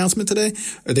announce an announcement today?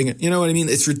 Are they, you know what I mean?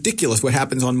 It's ridiculous what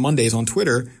happens on Mondays on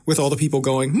Twitter with all the people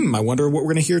going, I wonder what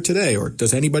we're going to hear today. Or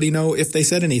does anybody know if they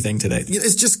said anything today?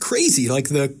 It's just crazy. Like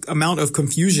the amount of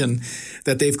confusion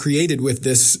that they've created with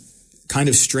this kind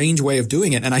of strange way of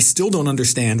doing it. And I still don't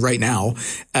understand right now,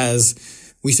 as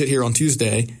we sit here on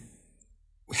Tuesday,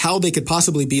 how they could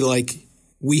possibly be like,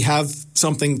 we have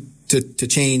something to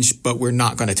change, but we're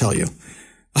not going to tell you.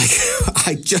 Like,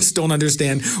 I just don't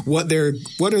understand what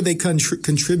are they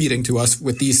contributing to us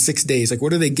with these 6 days? Like,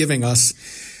 what are they giving us,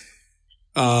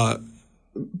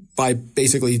 by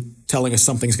basically telling us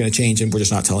something's going to change and we're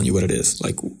just not telling you what it is?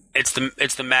 Like, it's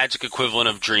the magic equivalent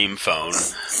of Dream Phone.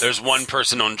 There's one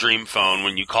person on Dream Phone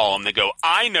when you call them, they go,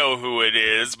 I know who it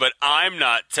is, but I'm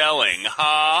not telling.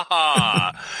 Ha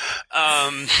ha.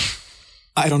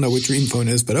 I don't know what Dream Phone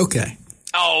is, but okay.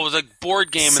 Oh, it was a board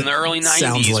game in the early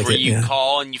 90s like where you yeah.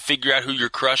 call and you figure out who your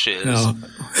crush is. No.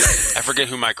 I forget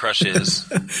who my crush is.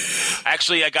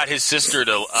 Actually, I got his sister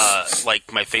to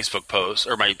like my Facebook post,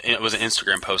 or it was an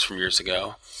Instagram post from years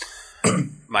ago.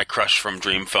 My crush from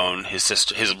Dream Phone,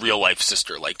 his real life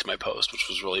sister, liked my post, which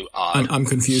was really odd. I'm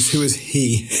confused. Who is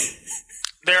he?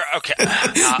 Okay.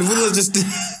 Let's just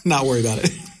not worry about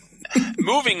it.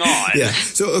 Moving on. Yeah.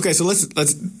 So let's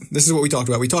this is what we talked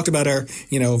about. We talked about our,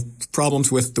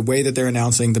 problems with the way that they're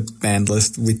announcing the band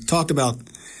list. We talked about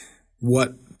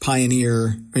what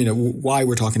Pioneer, why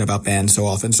we're talking about bands so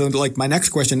often. So like my next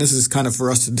question, this is kind of for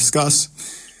us to discuss.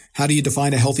 How do you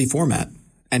define a healthy format?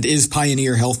 And is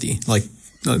Pioneer healthy? Like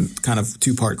a kind of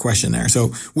two-part question there. So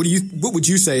what would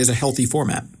you say is a healthy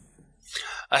format?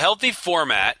 A healthy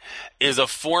format is a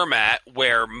format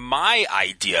where my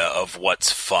idea of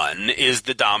what's fun is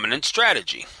the dominant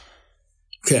strategy.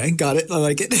 Okay, got it. I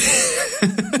like it.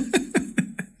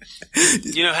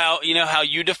 You know how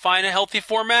you define a healthy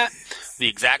format? The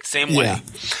exact same way. Yeah.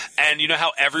 And you know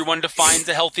how everyone defines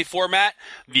a healthy format?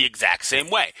 The exact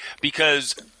same way.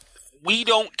 Because we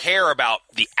don't care about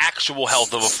the actual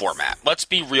health of a format. Let's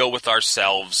be real with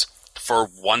ourselves for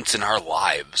once in our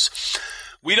lives.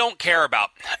 We don't care about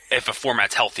if a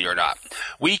format's healthy or not.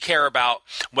 We care about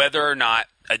whether or not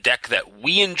a deck that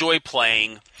we enjoy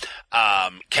playing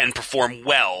can perform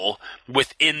well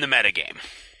within the metagame.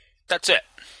 That's it.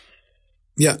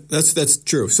 Yeah, that's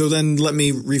true. So then let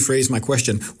me rephrase my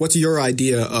question. What's your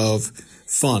idea of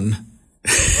fun?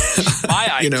 My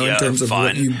idea in terms of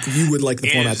fun what you would like the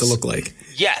format to look like.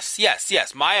 Yes.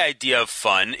 My idea of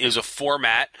fun is a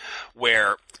format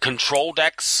where control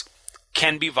decks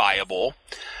can be viable,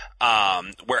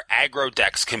 where aggro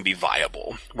decks can be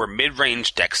viable, where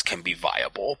mid-range decks can be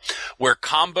viable, where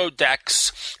combo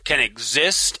decks can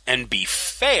exist and be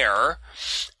fair,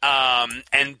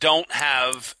 and don't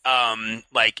have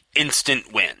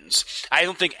instant wins. I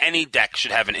don't think any deck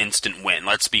should have an instant win.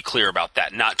 Let's be clear about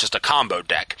that. Not just a combo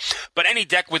deck. But any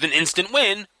deck with an instant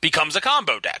win becomes a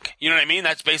combo deck. You know what I mean?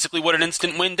 That's basically what an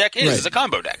instant win deck is, right. is a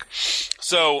combo deck.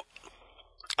 So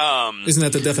isn't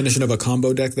that the definition of a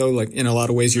combo deck, though? Like, in a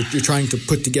lot of ways, you're trying to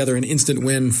put together an instant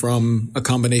win from a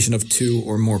combination of two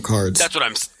or more cards. That's what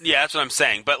I'm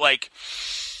saying. But,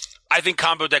 I think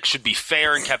combo decks should be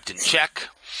fair and kept in check.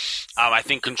 I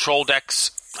think control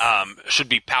decks should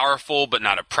be powerful but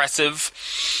not oppressive.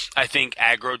 I think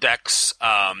aggro decks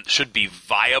should be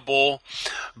viable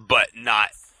but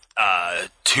not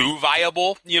too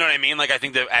viable. You know what I mean? I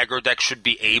think the aggro deck should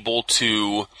be able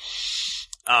to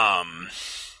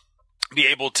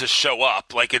show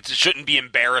up. It shouldn't be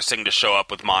embarrassing to show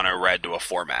up with mono red to a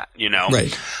format,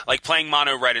 Right. Playing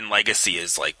mono red in Legacy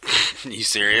is you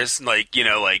serious?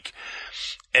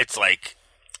 It's like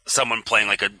someone playing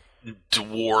a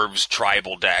dwarves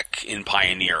tribal deck in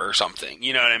Pioneer or something.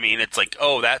 You know what I mean? It's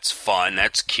oh, that's fun,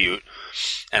 that's cute,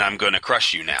 and I'm going to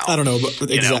crush you now. I don't know, but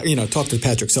exactly. Talk to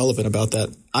Patrick Sullivan about that.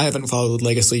 I haven't followed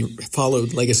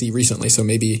Legacy recently, so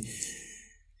maybe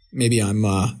I'm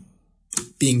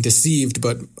being deceived,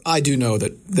 but I do know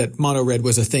that mono red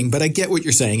was a thing. But I get what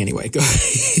you're saying anyway. Go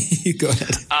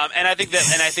ahead. And I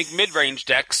think mid-range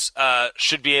decks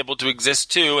should be able to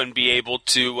exist too, and be able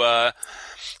to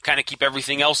kind of keep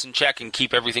everything else in check and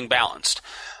keep everything balanced.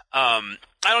 I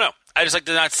don't know. I just like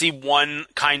to not see one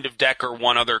kind of deck or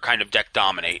one other kind of deck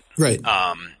dominate, right?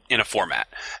 In a format.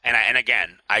 And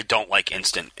again, I don't like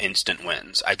instant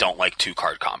wins. I don't like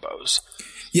 2-card combos.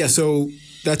 Yeah, so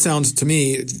that sounds to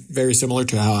me very similar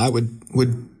to how I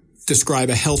would describe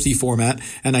a healthy format.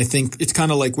 And I think it's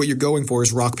kind of like what you're going for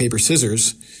is rock, paper,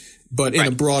 scissors. But in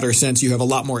a broader sense, you have a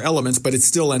lot more elements, but it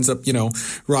still ends up,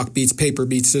 rock beats paper,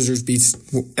 beats scissors, beats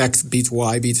X, beats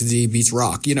Y, beats Z, beats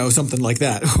rock, something like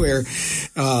that, where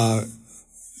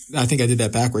I think I did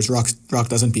that backwards. Rock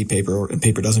doesn't beat paper, and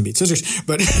paper doesn't beat scissors,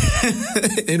 but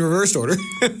in reverse order.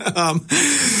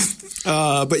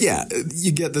 But yeah,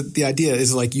 you get the idea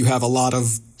is like you have a lot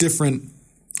of different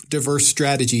diverse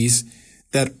strategies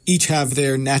that each have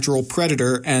their natural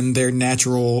predator and their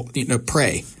natural,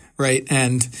 prey, right?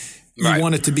 And you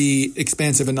want it to be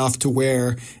expansive enough to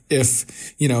where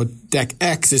if, deck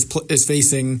X is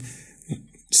facing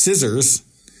scissors,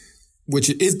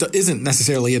 which isn't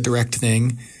necessarily a direct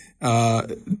thing,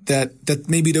 that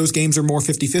maybe those games are more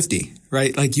 50-50,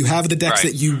 right? Like you have the decks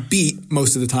that you beat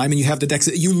most of the time and you have the decks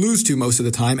that you lose to most of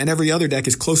the time, and every other deck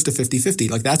is close to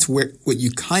 50-50. Like that's what you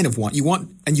kind of want. You want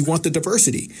the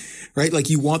diversity, right?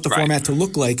 Like you want the format to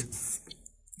look like,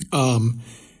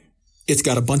 it's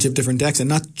got a bunch of different decks, and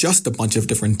not just a bunch of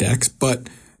different decks, but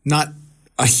not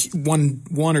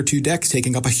one or two decks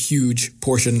taking up a huge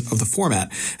portion of the format.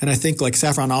 And I think like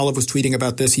Saffron Olive was tweeting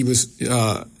about this. He was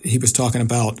talking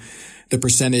about the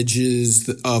percentages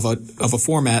of a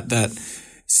format that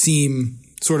seem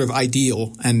sort of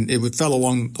ideal, and it fell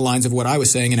along the lines of what I was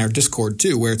saying in our Discord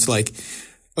too, where it's like,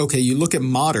 okay, you look at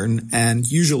Modern, and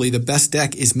usually the best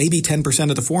deck is maybe 10%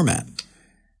 of the format,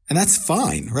 and that's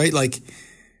fine, right? Like.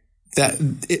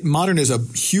 Modern is a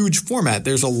huge format.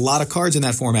 There's a lot of cards in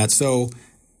that format. So,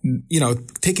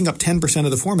 taking up 10%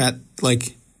 of the format,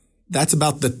 like that's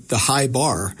about the high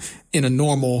bar in a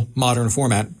normal Modern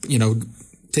format,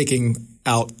 taking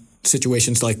out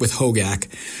situations like with Hogak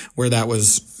where that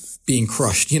was being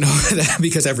crushed,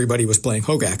 because everybody was playing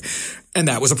Hogak, and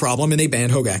that was a problem, and they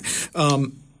banned Hogak.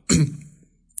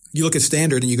 You look at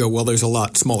Standard and you go, well, there's a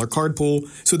lot smaller card pool.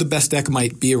 So the best deck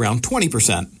might be around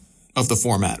 20% of the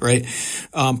format, right?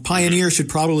 Pioneer should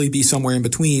probably be somewhere in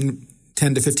between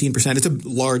 10 to 15%. It's a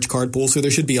large card pool, so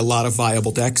there should be a lot of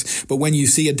viable decks. But when you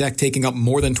see a deck taking up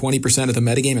more than 20% of the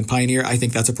metagame in Pioneer, I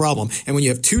think that's a problem. And when you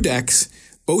have two decks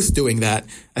both doing that,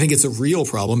 I think it's a real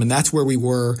problem. And that's where we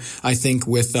were, I think,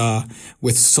 with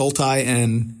Sultai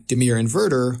and Dimir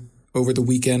Inverter over the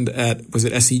weekend was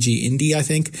it SCG Indy, I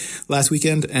think, last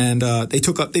weekend. And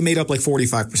they made up like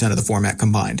 45% of the format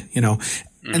combined,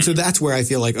 And so that's where I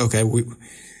feel like, okay,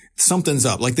 something's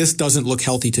up. Like this doesn't look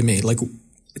healthy to me. Like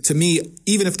to me,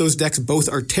 even if those decks both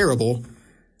are terrible,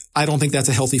 I don't think that's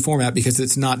a healthy format because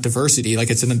it's not diversity. Like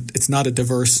it's not a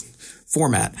diverse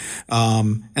format.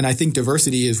 And I think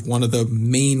diversity is one of the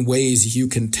main ways you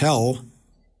can tell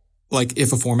like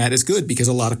if a format is good, because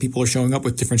a lot of people are showing up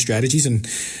with different strategies and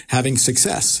having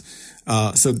success.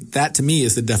 So that to me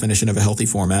is the definition of a healthy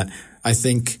format. I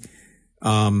think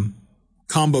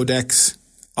combo decks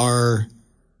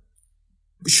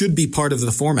should be part of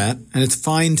the format, and it's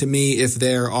fine to me if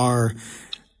there are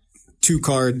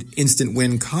 2-card instant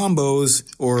win combos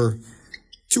or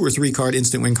 2 or 3-card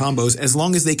instant win combos, as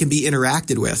long as they can be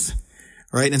interacted with,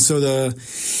 right? And so the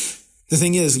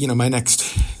thing is, my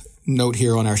next note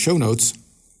here on our show notes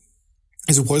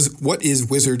what is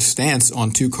Wizard's stance on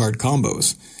 2-card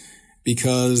combos?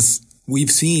 Because we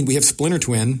have Splinter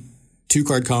Twin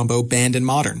 2-card combo banned in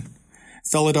Modern.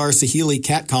 Felidar Saheeli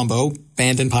Cat combo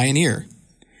banned in Pioneer.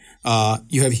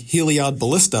 You have Heliod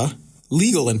Ballista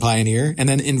legal in Pioneer, and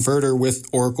then Inverter with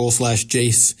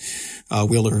Oracle/Jace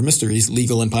Wielder of Mysteries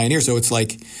legal in Pioneer. So it's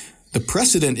like the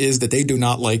precedent is that they do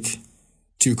not like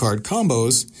 2-card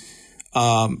combos.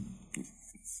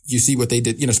 You see what they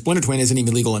did. Splinter Twin isn't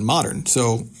even legal in Modern.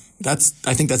 So I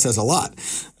think that says a lot.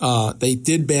 They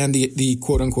did ban the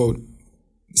quote unquote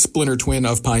Splinter Twin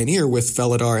of Pioneer with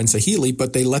Felidar and Saheeli,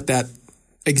 but they let that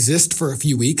exist for a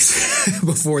few weeks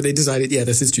before they decided, yeah,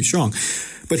 this is too strong.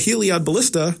 But Heliod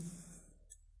Ballista,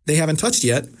 they haven't touched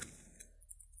yet,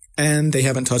 and they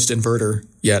haven't touched Inverter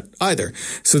yet either.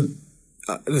 So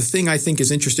the thing I think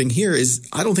is interesting here is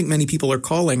I don't think many people are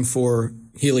calling for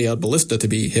Heliod Ballista to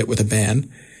be hit with a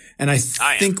ban. And I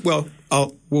think, we'll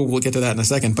get to that in a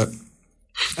second, but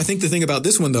I think the thing about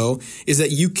this one, though, is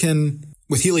that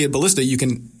with Heliod Ballista, you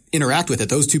can interact with it.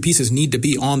 Those two pieces need to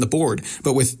be on the board.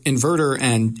 But with Inverter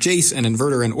and Jace and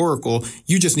Inverter and Oracle,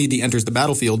 you just need the enters the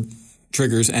battlefield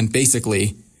triggers, and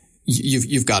basically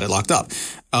you've got it locked up.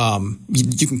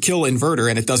 You can kill Inverter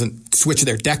and it doesn't switch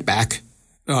their deck back.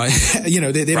 They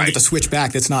don't get to switch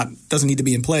back. Doesn't need to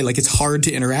be in play. Like, it's hard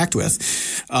to interact with.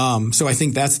 So I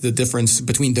think that's the difference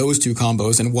between those two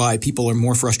combos and why people are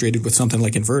more frustrated with something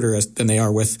like Inverter than they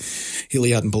are with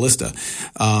Heliod and Ballista.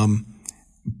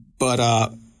 But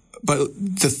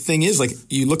the thing is, like,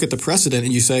 you look at the precedent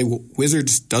and you say, well,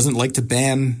 Wizards doesn't like to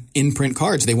ban in-print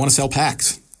cards. They want to sell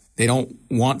packs. They don't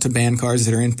want to ban cards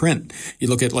that are in print. You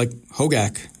look at, like,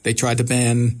 Hogak. They tried to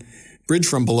ban Bridge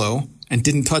from Below and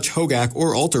didn't touch Hogak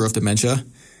or Altar of Dementia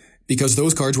because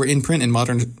those cards were in print in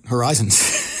Modern Horizons.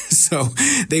 So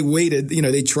they waited,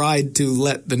 they tried to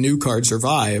let the new card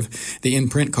survive, the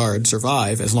in-print card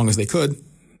survive as long as they could.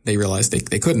 They realized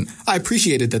they couldn't. I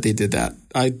appreciated that they did that.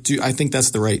 I think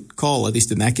that's the right call, at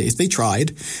least in that case. They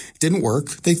tried. It didn't work.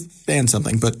 They banned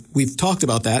something, but we've talked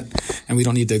about that and we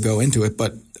don't need to go into it,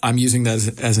 but I'm using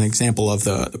that as an example of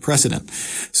the precedent.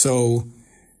 So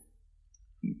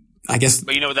I guess.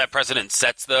 But you know what that precedent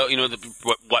sets, though? You know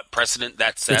what precedent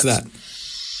that sets? What's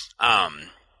that?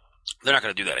 They're not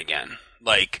going to do that again.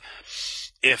 Like,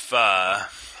 if an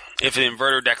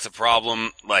Inverter deck's a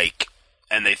problem, like,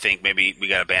 and they think maybe we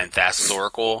got to ban Thassa's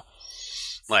Oracle,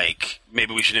 like,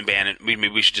 maybe we shouldn't ban it. Maybe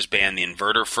we should just ban the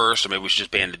Inverter first, or maybe we should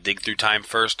just ban the Dig Through Time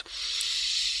first.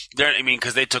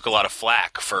 Because they took a lot of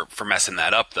flack for messing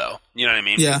that up, though. You know what I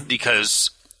mean? Yeah.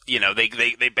 Because,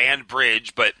 they banned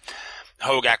Bridge, but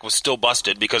Hogak was still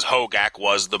busted because Hogak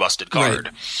was the busted card.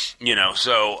 Right.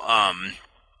 So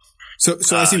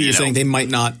I see what you're saying. They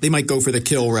might go for the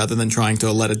kill rather than trying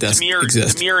to let a desk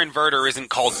exist. Dimir Inverter isn't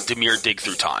called Dimir Dig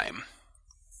Through Time.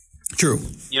 True.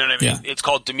 You know what I mean? Yeah. It's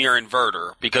called Dimir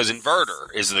Inverter because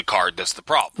Inverter is the card that's the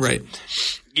problem. Right.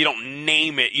 You don't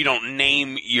name it. You don't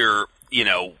name your,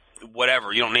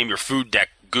 whatever. You don't name your food deck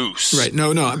Goose. Right.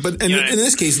 No. But in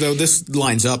this case, though, this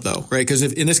lines up, though, right? Because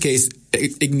in this case,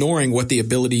 ignoring what the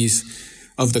abilities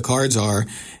of the cards are,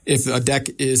 if a deck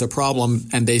is a problem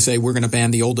and they say we're going to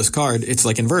ban the oldest card, it's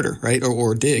like Inverter, right?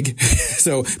 Or Dig.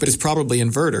 But it's probably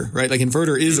Inverter, right? Like,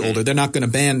 Inverter is older. They're not going to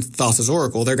ban Thassa's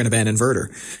Oracle. They're going to ban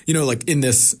Inverter, like in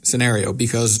this scenario,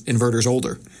 because Inverter's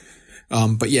older.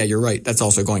 But yeah, you're right. That's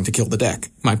also going to kill the deck.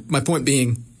 My point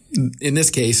being, in this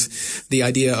case, the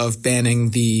idea of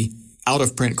banning the out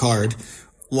of print card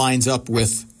lines up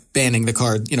with banning the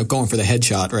card, going for the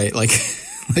headshot, right? Like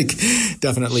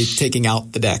definitely taking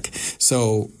out the deck.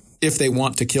 So if they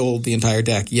want to kill the entire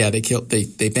deck, yeah, they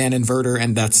ban Inverter,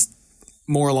 and that's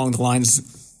more along the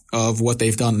lines of what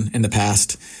they've done in the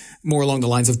past, more along the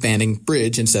lines of banning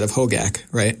Bridge instead of Hogak,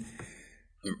 right?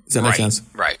 Does that make sense?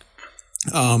 Right.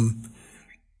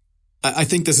 I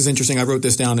think this is interesting. I wrote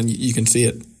this down and you can see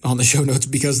it on the show notes,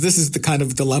 because this is the kind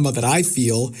of dilemma that I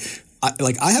feel.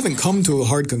 I haven't come to a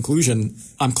hard conclusion.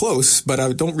 I'm close, but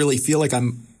I don't really feel like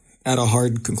I'm at a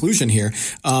hard conclusion here.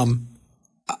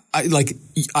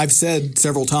 I've said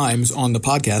several times on the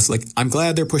podcast, like, I'm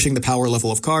glad they're pushing the power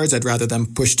level of cards. I'd rather them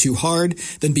push too hard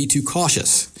than be too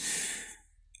cautious.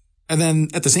 And then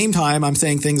at the same time, I'm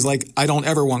saying things like, I don't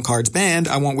ever want cards banned.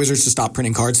 I want Wizards to stop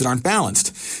printing cards that aren't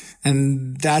balanced.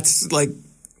 And that's like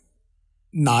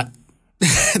not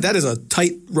that is a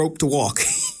tight rope to walk.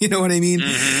 You know what I mean?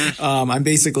 Mm-hmm. I'm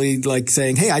basically like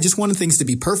saying, hey, I just wanted things to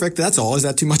be perfect. That's all. Is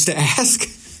that too much to ask?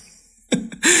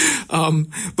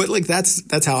 But like,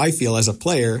 that's how I feel as a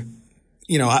player.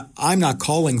 I'm not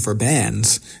calling for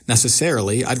bans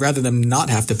necessarily. I'd rather them not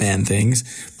have to ban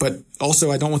things, but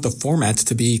also I don't want the formats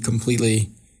to be completely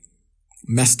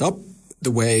messed up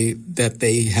the way that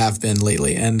they have been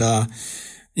lately. And,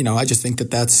 I just think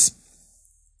that that's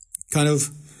kind of,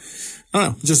 I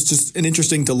don't know, just an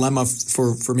interesting dilemma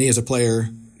for me as a player.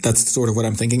 That's sort of what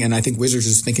I'm thinking. And I think Wizards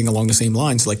is thinking along the same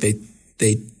lines. Like,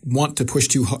 they want to push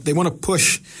too hard. They want to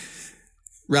push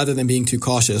rather than being too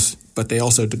cautious, but they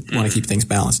also want to keep things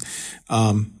balanced.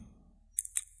 I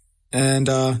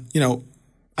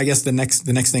guess the next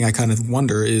thing I kind of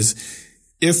wonder is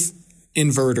if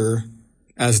Inverter,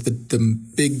 as the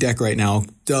big deck right now,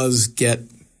 does get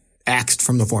axed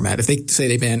from the format. If they say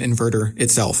they ban Inverter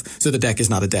itself, so the deck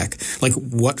is not a deck, like,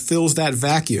 what fills that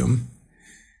vacuum?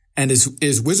 And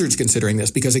is Wizards considering this?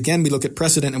 Because again, we look at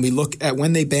precedent and we look at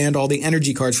when they banned all the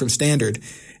energy cards from Standard,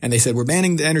 and they said, we're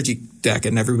banning the energy deck.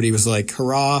 And everybody was like,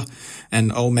 hurrah.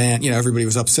 And oh man, everybody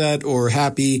was upset or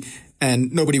happy,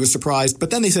 and nobody was surprised. But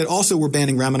then they said, also, we're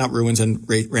banning Ramunap Ruins and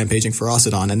Rampaging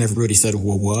Ferocidon. And everybody said,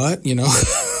 well, what?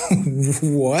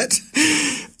 What?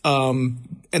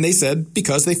 And they said,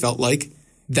 because they felt like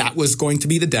that was going to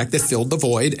be the deck that filled the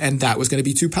void, and that was going to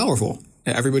be too powerful.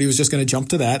 Everybody was just going to jump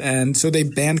to that, and so they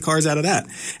banned cards out of that.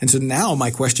 And so now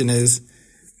my question is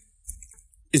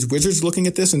Wizards looking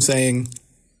at this and saying,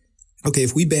 okay,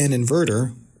 if we ban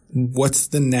Inverter, what's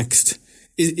the next?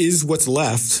 Is what's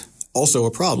left also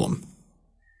a problem?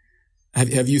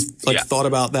 Have you thought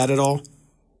about that at all?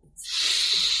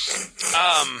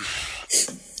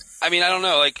 I mean, I don't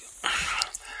know. Like,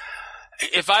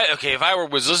 if I were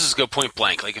Wizards, let's just go point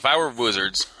blank. Like, if I were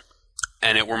Wizards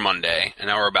and it were Monday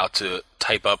and I were about to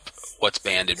type up what's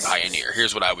banned in Pioneer,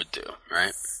 here's what I would do,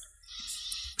 right?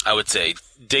 I would say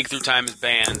Dig Through Time is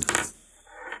banned,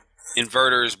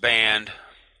 Inverter is banned,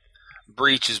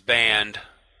 Breach is banned,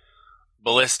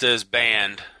 Ballista is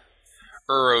banned,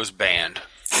 Uro's banned.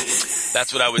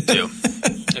 That's what I would do.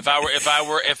 If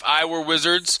I were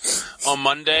Wizards on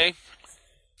Monday,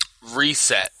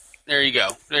 reset. There you go.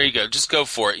 Just go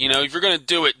for it. You know, if you're going to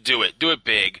do it. Do it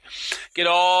big. Get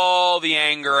all the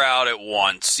anger out at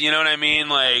once. You know what I mean?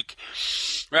 Like,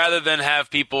 rather than have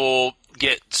people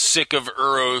get sick of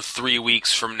Uro 3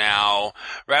 weeks from now,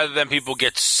 rather than people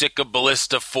get sick of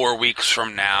Ballista 4 weeks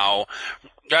from now,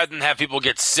 rather than have people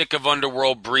get sick of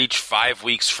Underworld Breach 5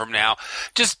 weeks from now,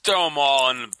 just throw them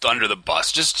all under the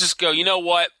bus. Just go, you know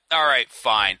what? All right,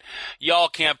 fine. Y'all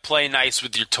can't play nice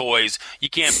with your toys. You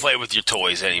can't play with your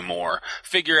toys anymore.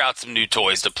 Figure out some new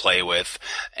toys to play with.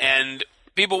 And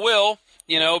people will,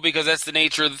 you know, because that's the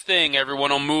nature of the thing.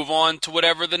 Everyone will move on to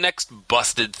whatever the next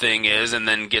busted thing is and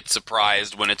then get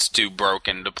surprised when it's too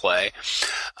broken to play.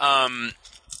 That's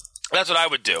what I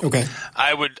would do. Okay.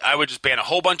 I would just ban a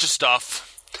whole bunch of stuff.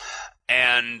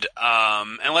 And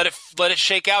let it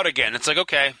shake out again. It's like,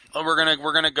 okay, we're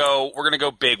gonna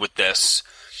go big with this,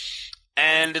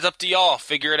 and it's up to y'all.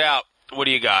 Figure it out. What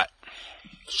do you got?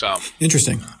 So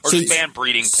interesting. Or just ban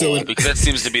Breeding Pool because that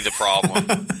seems to be the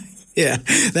problem. Yeah,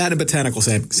 that and Botanical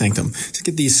Sanctum. Just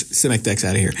get these Simic decks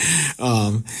out of here.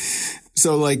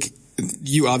 So like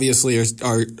you obviously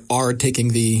are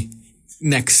taking the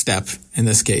next step in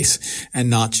this case, and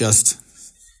not just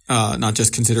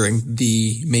considering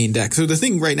the main deck. So the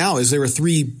thing right now is there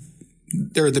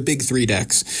are the big three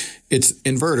decks. It's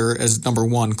Inverter as number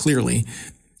one, clearly.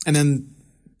 And then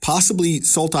possibly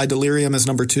Sultai Delirium as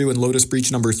number two and Lotus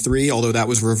Breach number three, although that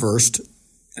was reversed,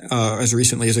 as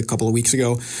recently as a couple of weeks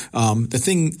ago. The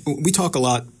thing, we talk a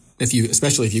lot,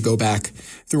 especially if you go back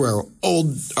through our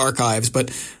old archives, but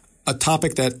a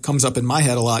topic that comes up in my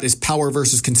head a lot is power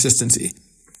versus consistency.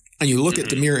 And you look at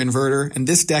Dimir Inverter, and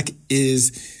this deck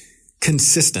is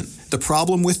consistent. The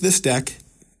problem with this deck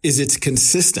is it's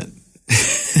consistent.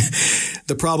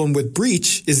 The problem with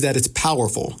Breach is that it's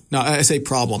powerful. Now, I say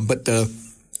problem, but the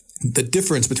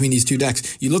difference between these two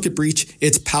decks, you look at Breach,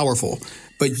 it's powerful,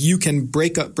 but you can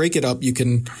break it up.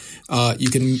 They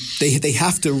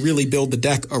have to really build the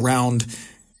deck around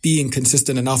being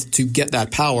consistent enough to get that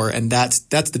power, and that's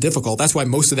the difficult. That's why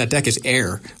most of that deck is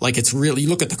air. Like, it's really, you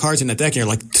look at the cards in the deck and you're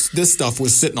like, this stuff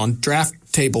was sitting on draft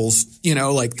tables, you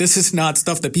know, like this is not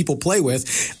stuff that people play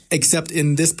with, except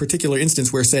in this particular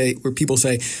instance where people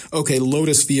say, okay,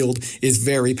 Lotus Field is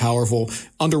very powerful,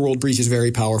 Underworld Breach is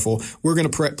very powerful, we're going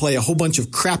to play a whole bunch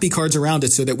of crappy cards around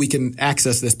it so that we can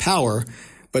access this power,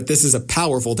 but this is a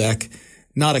powerful deck,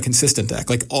 not a consistent deck.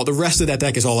 Like, all the rest of that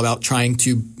deck is all about trying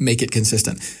to make it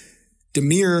consistent.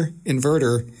 Dimir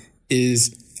Inverter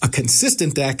is a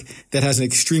consistent deck that has an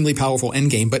extremely powerful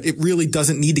endgame, but it really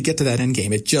doesn't need to get to that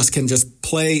endgame. It just can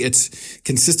play its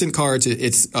consistent cards,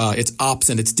 its ops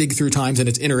and its dig through times and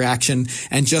its interaction,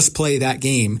 and just play that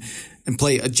game and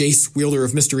play a Jace Wielder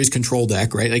of Mysteries control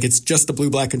deck, right? Like, it's just a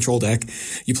blue-black control deck.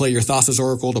 You play your Thassa's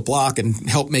Oracle to block and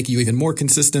help make you even more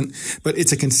consistent, but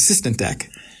it's a consistent deck.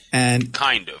 And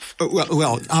kind of.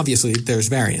 Well, obviously there's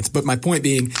variance, but my point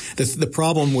being the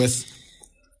problem with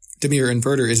Dimir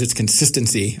Inverter is its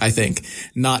consistency, I think,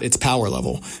 not its power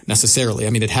level necessarily. I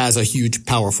mean, it has a huge,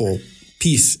 powerful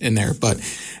piece in there, but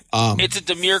it's a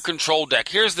Dimir control deck.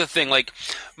 Here's the thing: like,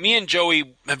 me and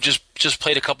Joey have just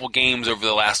played a couple games over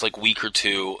the last week or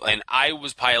two, and I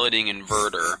was piloting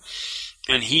Inverter,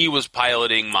 and he was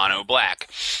piloting Mono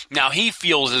Black. Now, he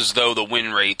feels as though the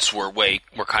win rates were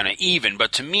kind of even,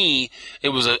 but to me, it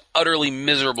was an utterly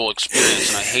miserable experience,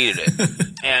 and I hated it.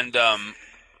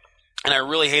 And I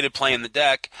really hated playing the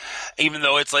deck, even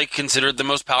though it's considered the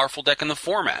most powerful deck in the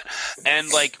format. And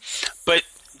but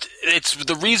it's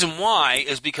the reason why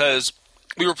is because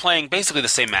we were playing basically the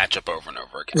same matchup over and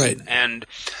over again. Right. And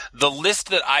the list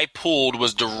that I pulled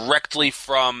was directly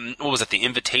from, what was it, the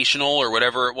Invitational or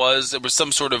whatever it was? It was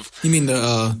some sort of... You mean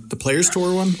the Players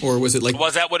Tour one? Or was it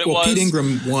Was that what it was? Pete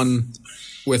Ingram won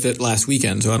with it last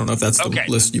weekend, so I don't know if that's the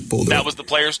list you pulled. That was the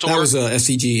Players Tour? That was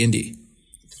SCG Indie.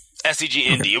 SCG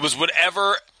Indie. Okay. It was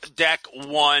whatever deck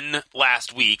won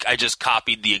last week. I just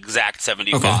copied the exact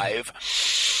 75. Okay.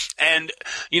 And,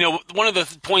 one of the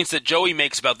points that Joey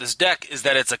makes about this deck is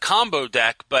that it's a combo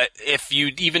deck, but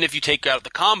even if you take out the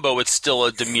combo, it's still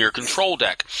a Dimir control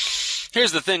deck.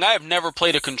 Here's the thing. I have never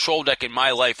played a control deck in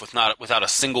my life without a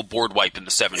single board wipe in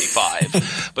the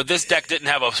 75. But this deck didn't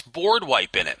have a board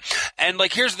wipe in it. And,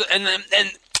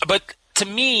 but to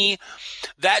me,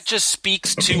 that just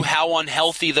speaks to how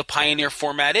unhealthy the Pioneer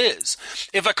format is.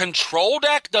 If a control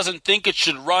deck doesn't think it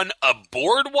should run a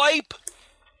board wipe,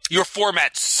 your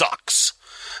format sucks.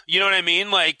 You know what I mean?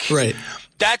 Right.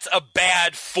 That's a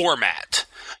bad format.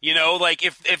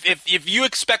 If you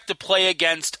expect to play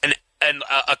against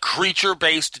a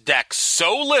creature-based deck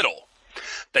so little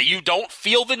that you don't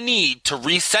feel the need to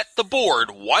reset the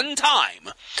board one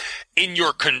time in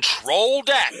your control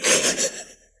deck.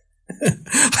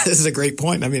 This is a great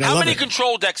point. I mean, how many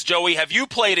control decks, Joey, have you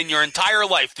played in your entire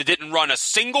life that didn't run a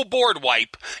single board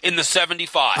wipe in the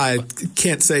 75? I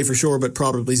can't say for sure, but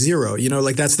probably zero.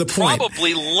 That's the point.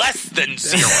 Probably less than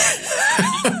zero.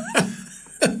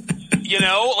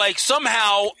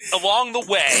 Somehow along the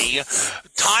way,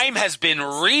 time has been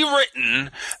rewritten,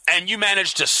 and you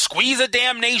managed to squeeze a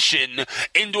damnation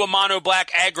into a mono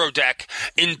black aggro deck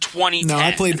in 2010. No,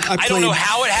 I don't know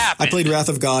how it happened. I played Wrath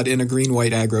of God in a green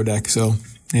white aggro deck, so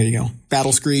there you go.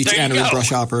 Battle Screech and a Brush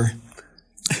Hopper.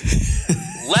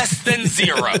 Less than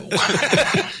zero.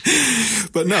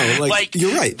 But no,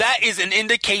 you're right. That is an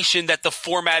indication that the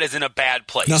format is in a bad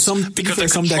place. Now, some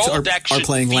decks are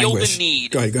playing Languish.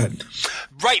 Go ahead.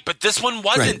 Right, but this one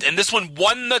wasn't, and this one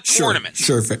won the tournament.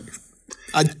 Sure.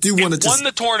 I do want to won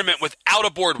the tournament without a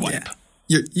board wipe.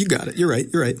 Yeah. You got it. You're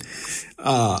right.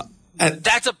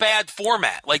 That's a bad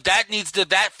format.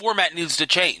 That format needs to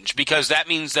change, because that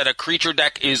means that a creature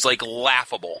deck is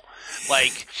laughable.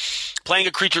 Playing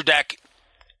a creature deck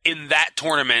in that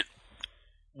tournament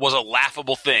was a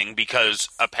laughable thing because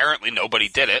apparently nobody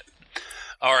did it,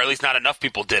 or at least not enough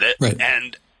people did it. Right.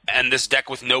 And this deck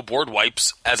with no board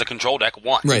wipes as a control deck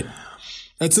won. Right.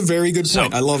 That's a very good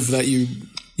point. I love that you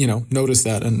noticed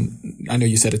that, and I know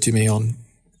you said it to me on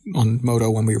Moto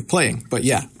when we were playing. But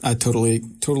yeah, I totally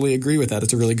agree with that.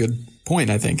 It's a really good point,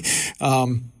 I think.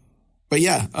 But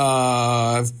yeah,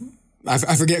 I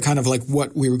forget kind of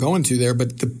what we were going to there,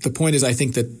 but the point is, I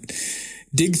think that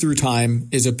dig through time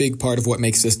is a big part of what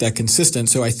makes this deck consistent.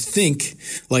 So I think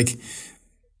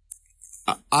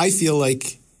I feel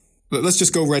let's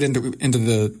just go right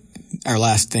into our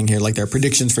last thing here, our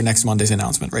predictions for next Monday's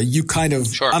announcement, right? You kind of,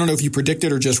 sure. I don't know if you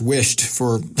predicted or just wished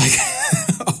for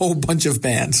a whole bunch of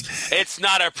bans. It's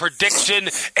not a prediction,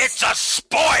 it's a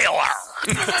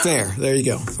spoiler. Fair. There you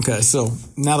go. Okay. So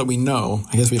now that we know,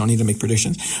 I guess we don't need to make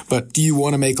predictions, but do you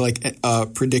want to make a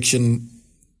prediction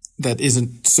that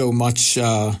isn't so much,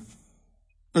 or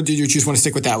do you just want to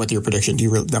stick with that with your prediction? Do you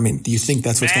think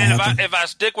that's what's going to happen? If I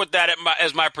stick with that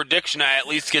as my prediction, I at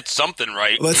least get something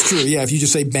right. Well, that's true. Yeah. If you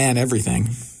just say ban everything.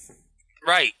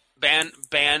 Right.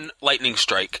 Ban lightning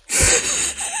strike.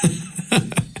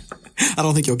 I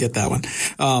don't think you'll get that one.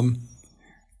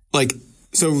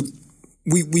 So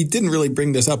we didn't really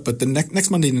bring this up, but the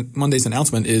next Monday's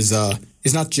announcement is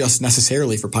not just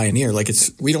necessarily for Pioneer.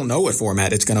 We don't know what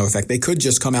format it's going to affect. They could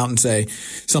just come out and say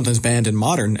something's banned in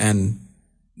Modern and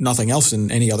nothing else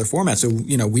in any other format. So,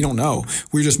 we don't know.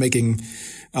 We're just making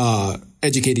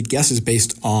educated guesses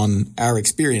based on our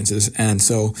experiences. And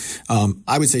so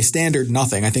I would say Standard,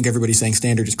 nothing. I think everybody's saying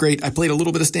Standard is great. I played a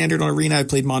little bit of Standard on Arena. I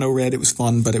played Mono Red. It was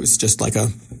fun, but it was just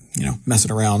a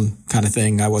messing around kind of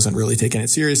thing. I wasn't really taking it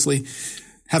seriously.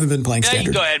 Haven't been playing Standard.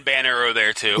 You can go ahead and ban Arrow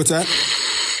there too. What's that?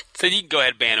 So you can go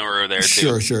ahead and ban Arrow there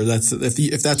too. Sure. That's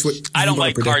if that's what I don't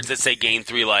like cards that say gain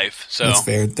 3 life. So that's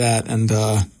fair. That and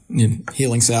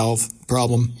Healing Salve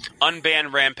problem.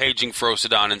 Unban Rampaging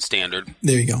Ferocidon and Standard.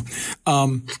 There you go.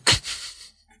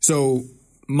 So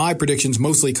my predictions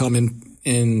mostly come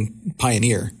in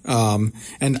Pioneer.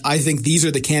 And I think these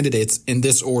are the candidates in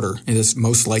this order, in this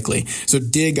most likely. So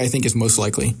Dig, I think, is most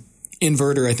likely.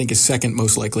 Inverter, I think, is second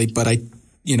most likely, but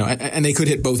and they could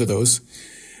hit both of those.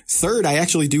 Third, I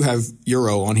actually do have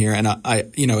Euro on here, and I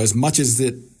as much as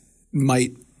it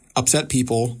might upset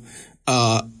people,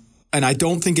 and I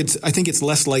think it's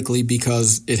less likely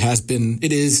because it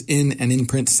is in an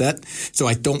in-print set, so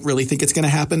I don't really think it's going to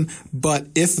happen. But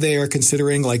if they are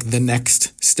considering the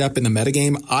next step in the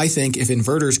metagame, I think if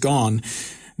Inverter's gone,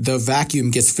 the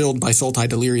vacuum gets filled by Sultai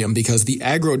Delirium, because the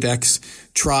aggro decks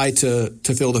try to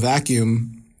fill the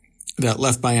vacuum that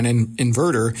left by an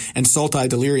inverter and Sultai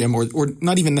Delirium, or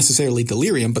not even necessarily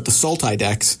Delirium, but the Sultai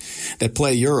decks that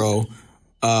play Euro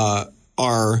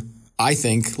are, I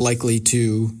think, likely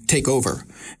to take over.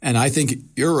 And I think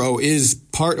Euro is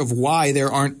part of why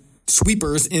there aren't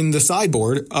sweepers in the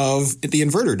sideboard of the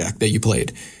inverter deck that you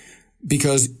played.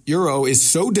 Because Euro is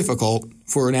so difficult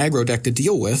for an aggro deck to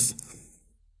deal with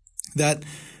that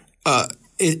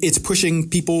it's pushing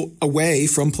people away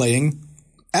from playing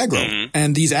aggro. Mm-hmm.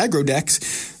 And these aggro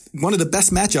decks, one of the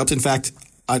best matchups, in fact,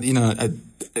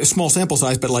 a small sample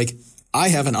size, but like I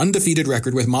have an undefeated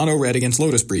record with mono red against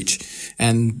Lotus Breach.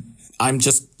 And I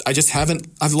haven't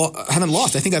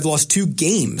lost. I think I've lost 2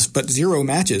 games, but 0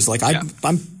 matches. Like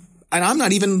I'm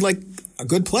not even like a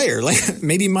good player. Like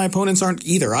maybe my opponents aren't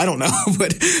either. I don't know.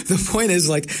 But the point is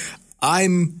like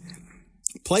I'm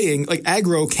playing like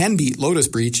aggro can beat Lotus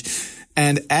Breach,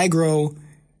 and aggro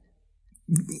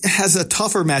has a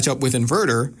tougher matchup with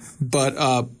inverter,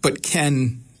 but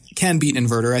can beat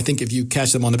inverter. I think if you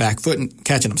catch them on the back foot and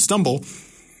catching them stumble,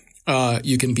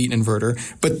 you can beat inverter.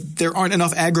 But there aren't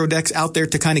enough aggro decks out there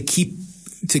to kind of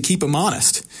keep them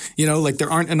honest. Like there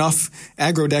aren't enough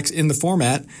aggro decks in the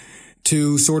format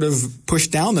to sort of push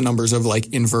down the numbers of like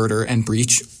inverter and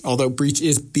breach, although breach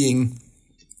is being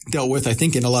dealt with, I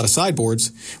think, in a lot of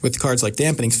sideboards with cards like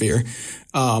Dampening Sphere.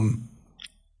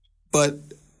 But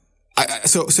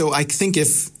I think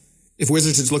if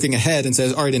Wizards is looking ahead and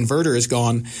says, all right, inverter is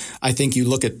gone, I think you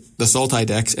look at the Sultai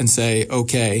decks and say,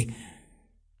 okay,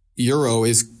 Euro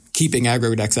is keeping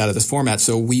aggro decks out of this format,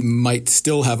 so we might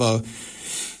still have a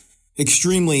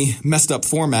extremely messed up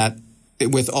format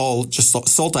with all just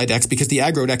Sultai decks because the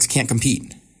aggro decks can't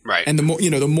compete. Right. And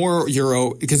the more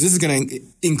Euro, because this is going to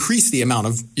increase the amount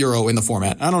of Euro in the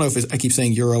format. I don't know if I keep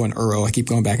saying Euro and Euro. I keep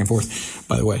going back and forth,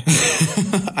 by the way.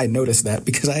 I noticed that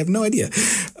because I have no idea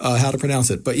how to pronounce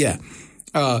it. But yeah,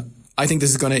 I think this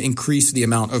is going to increase the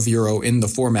amount of Euro in the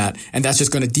format, and that's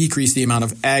just going to decrease the amount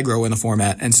of aggro in the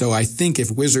format. And so I think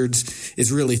if Wizards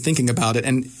is really thinking about it,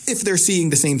 and if they're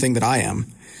seeing the same thing that I am,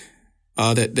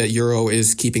 that Euro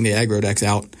is keeping the aggro decks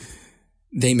out,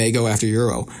 they may go after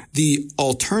Euro. The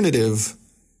alternative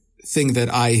thing that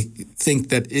I think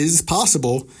that is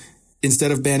possible,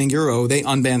 instead of banning Euro, they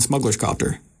unban Smuggler's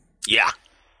Copter. Yeah.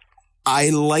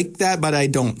 I like that, but I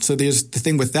don't. So the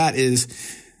thing with that is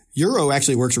Euro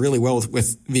actually works really well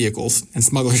with vehicles and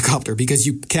Smuggler's Copter because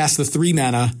you cast the 3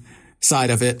 mana side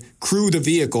of it, crew the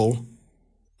vehicle,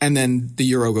 and then the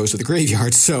Euro goes to the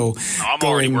graveyard. So I'm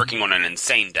already working on an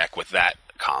insane deck with that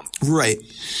comp. Right.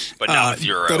 But not with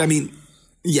Euro. But I mean,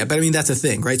 that's a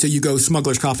thing, right? So you go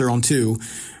Smuggler's Copter on 2,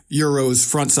 Euro's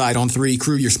front side on 3,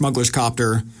 crew your Smuggler's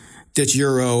Copter, ditch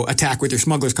Euro, attack with your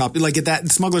Smuggler's Copter. Like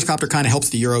that, Smuggler's Copter kind of helps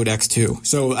the Euro decks too.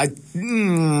 So a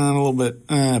little bit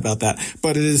about that,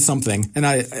 but it is something. And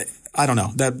I don't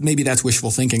know, that maybe that's wishful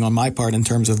thinking on my part in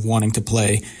terms of wanting to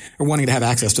play or wanting to have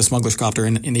access to Smuggler's Copter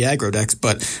in the aggro decks.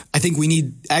 But I think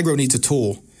aggro needs a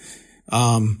tool.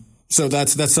 So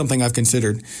that's something I've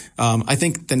considered. I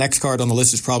think the next card on the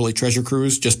list is probably Treasure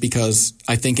Cruise, just because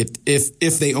I think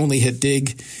if they only hit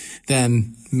Dig,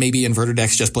 then maybe inverter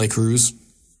decks just play Cruise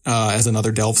as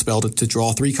another delve spell to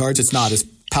draw 3 cards. It's not as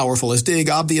powerful as Dig,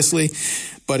 obviously,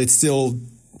 but it still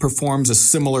performs a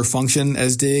similar function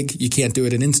as Dig. You can't do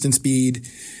it at instant speed.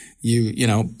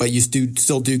 But you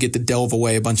still do get to delve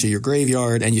away a bunch of your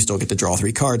graveyard, and you still get to draw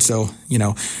 3 cards. So,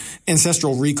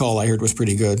 Ancestral Recall I heard was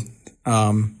pretty good.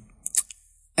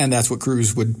 And that's what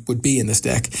Cruise would be in this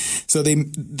deck. So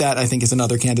that I think is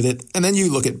another candidate. And then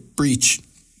you look at Breach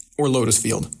or Lotus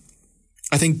Field.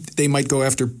 I think they might go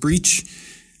after Breach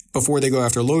before they go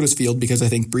after Lotus Field, because I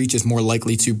think Breach is more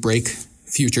likely to break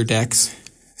future decks.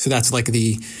 So that's like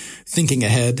the thinking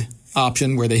ahead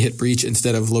option where they hit Breach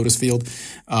instead of Lotus Field.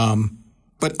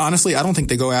 But honestly, I don't think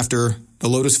they go after the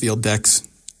Lotus Field decks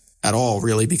at all,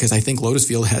 really, because I think Lotus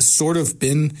Field has sort of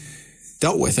been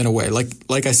dealt with in a way.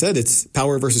 Like I said, it's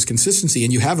power versus consistency,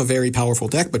 and you have a very powerful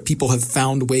deck, but people have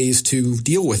found ways to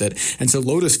deal with it. And so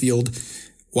Lotus Field,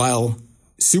 while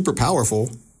super powerful,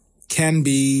 can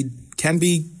be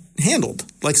handled.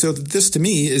 Like, so this to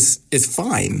me is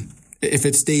fine if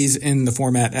it stays in the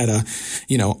format at a,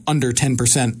 under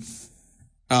 10%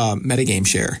 metagame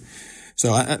share.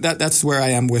 So that's where I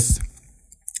am with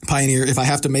Pioneer. If I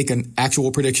have to make an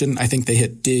actual prediction, I think they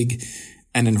hit Dig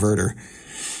and Inverter.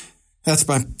 I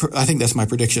think that's my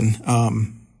prediction.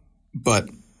 But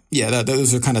yeah,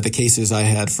 those are kind of the cases I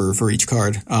had for each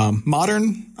card.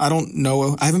 Modern, I don't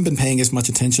know. I haven't been paying as much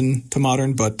attention to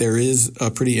Modern, but there is a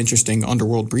pretty interesting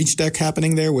Underworld Breach deck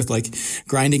happening there with like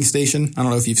Grinding Station. I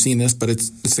don't know if you've seen this, but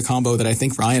it's the combo that I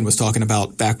think Ryan was talking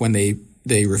about back when they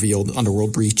they revealed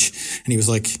Underworld Breach, and he was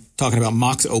like talking about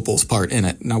Mox Opal's part in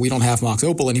it. Now we don't have Mox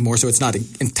Opal anymore, so it's not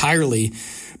entirely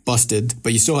busted,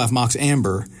 but you still have Mox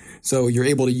Amber. So you're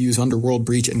able to use Underworld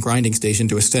Breach and Grinding Station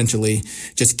to essentially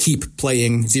just keep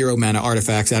playing 0 mana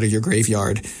artifacts out of your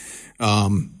graveyard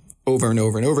over and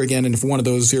over and over again. And if one of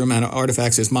those 0 mana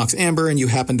artifacts is Mox Amber and you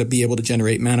happen to be able to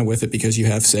generate mana with it because you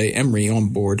have, say, Emry on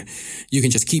board, you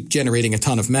can just keep generating a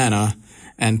ton of mana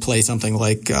and play something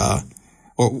like,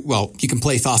 you can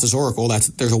play Thassa's Oracle.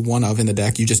 There's a 1-of in the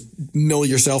deck. You just mill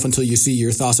yourself until you see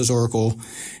your Thassa's Oracle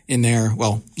in there.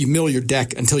 Well, you mill your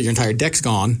deck until your entire deck's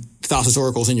gone. Thassa's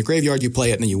Oracle's in your graveyard. You play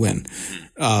it and then you win.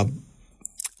 I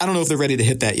don't know if they're ready to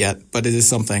hit that yet, but it is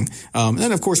something. And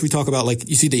then, of course, we talk about, like,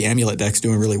 you see the Amulet decks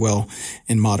doing really well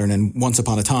in Modern, and Once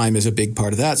Upon a Time is a big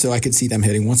part of that. So I could see them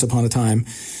hitting Once Upon a Time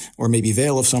or maybe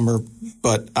Veil of Summer.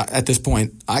 But at this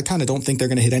point, I kind of don't think they're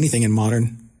going to hit anything in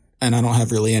Modern. And I don't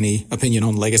have really any opinion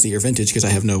on Legacy or Vintage because I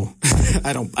have no,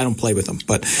 I don't play with them.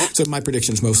 But so my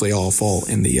predictions mostly all fall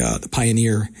in the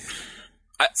Pioneer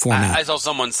format. I saw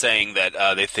someone saying that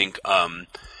they think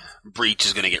Breach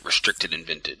is going to get restricted in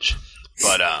Vintage,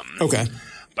 but okay.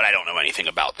 But I don't know anything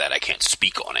about that. I can't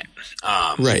speak on it.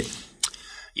 Right.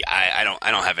 Yeah, I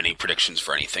don't have any predictions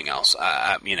for anything else.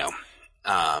 I'll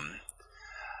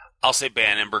say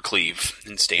ban Embercleave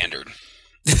in Standard.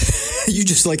 You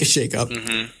just like a shakeup.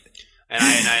 Mm-hmm.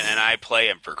 And I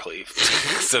play Embercleave.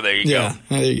 So there you go. Yeah,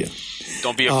 there you go.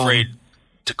 Don't be afraid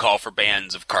to call for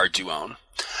bans of cards you own.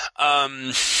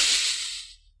 But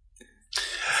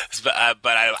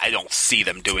I don't see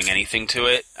them doing anything to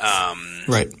it.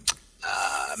 Right.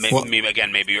 Maybe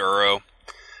Uro,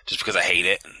 just because I hate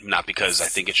it, not because I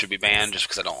think it should be banned, just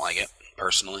because I don't like it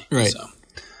personally. Right. So.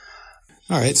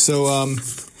 All right. So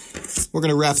we're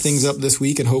going to wrap things up this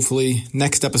week, and hopefully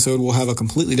next episode we'll have a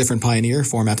completely different Pioneer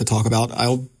format to talk about.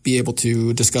 I'll be able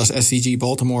to discuss SCG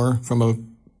Baltimore from a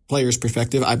player's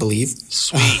perspective, I believe.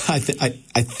 Sweet. I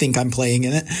think I'm playing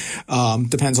in it.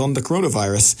 Depends on the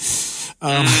coronavirus.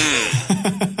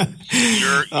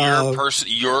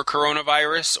 Your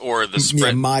coronavirus or the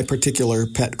spread? Yeah, my particular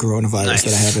pet coronavirus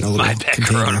that I have in a little container.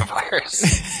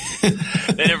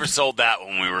 Coronavirus. They never sold that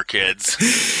when we were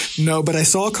kids. No, but I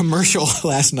saw a commercial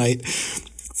last night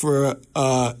for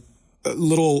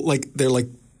little, like, they're like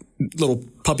little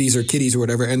puppies or kitties or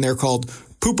whatever, and they're called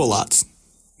Poop-a-lots.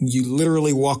 You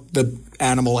literally walk the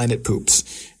animal and it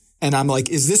poops. And I'm like,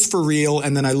 is this for real?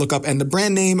 And then I look up, and the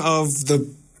brand name of the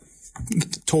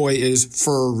toy is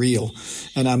Fur Real.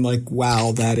 And I'm like,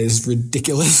 wow, that is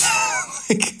ridiculous.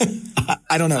 Like,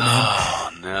 I don't know, man.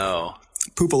 Oh, no.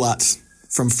 Poop-a-lots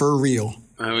from Fur Real.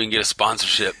 Maybe we can get a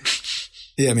sponsorship.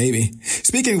 Yeah, maybe.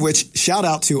 Speaking of which, shout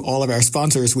out to all of our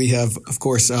sponsors. We have, of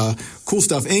course, Cool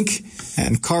Stuff Inc.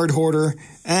 and Card Hoarder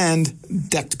and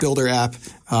Decked Builder app.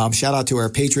 Shout out to our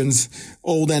patrons,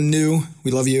 old and new.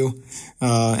 We love you.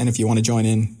 And if you want to join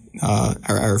in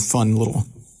our fun little,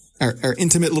 our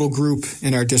intimate little group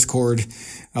in our Discord,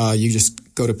 you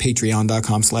just go to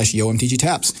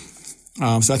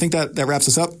patreon.com/YMTGTaps. So I think that wraps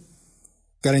us up.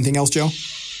 Got anything else, Joe?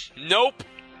 Nope.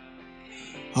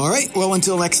 All right. Well,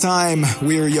 until next time,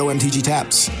 we're YMTG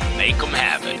Taps. Make 'em happy.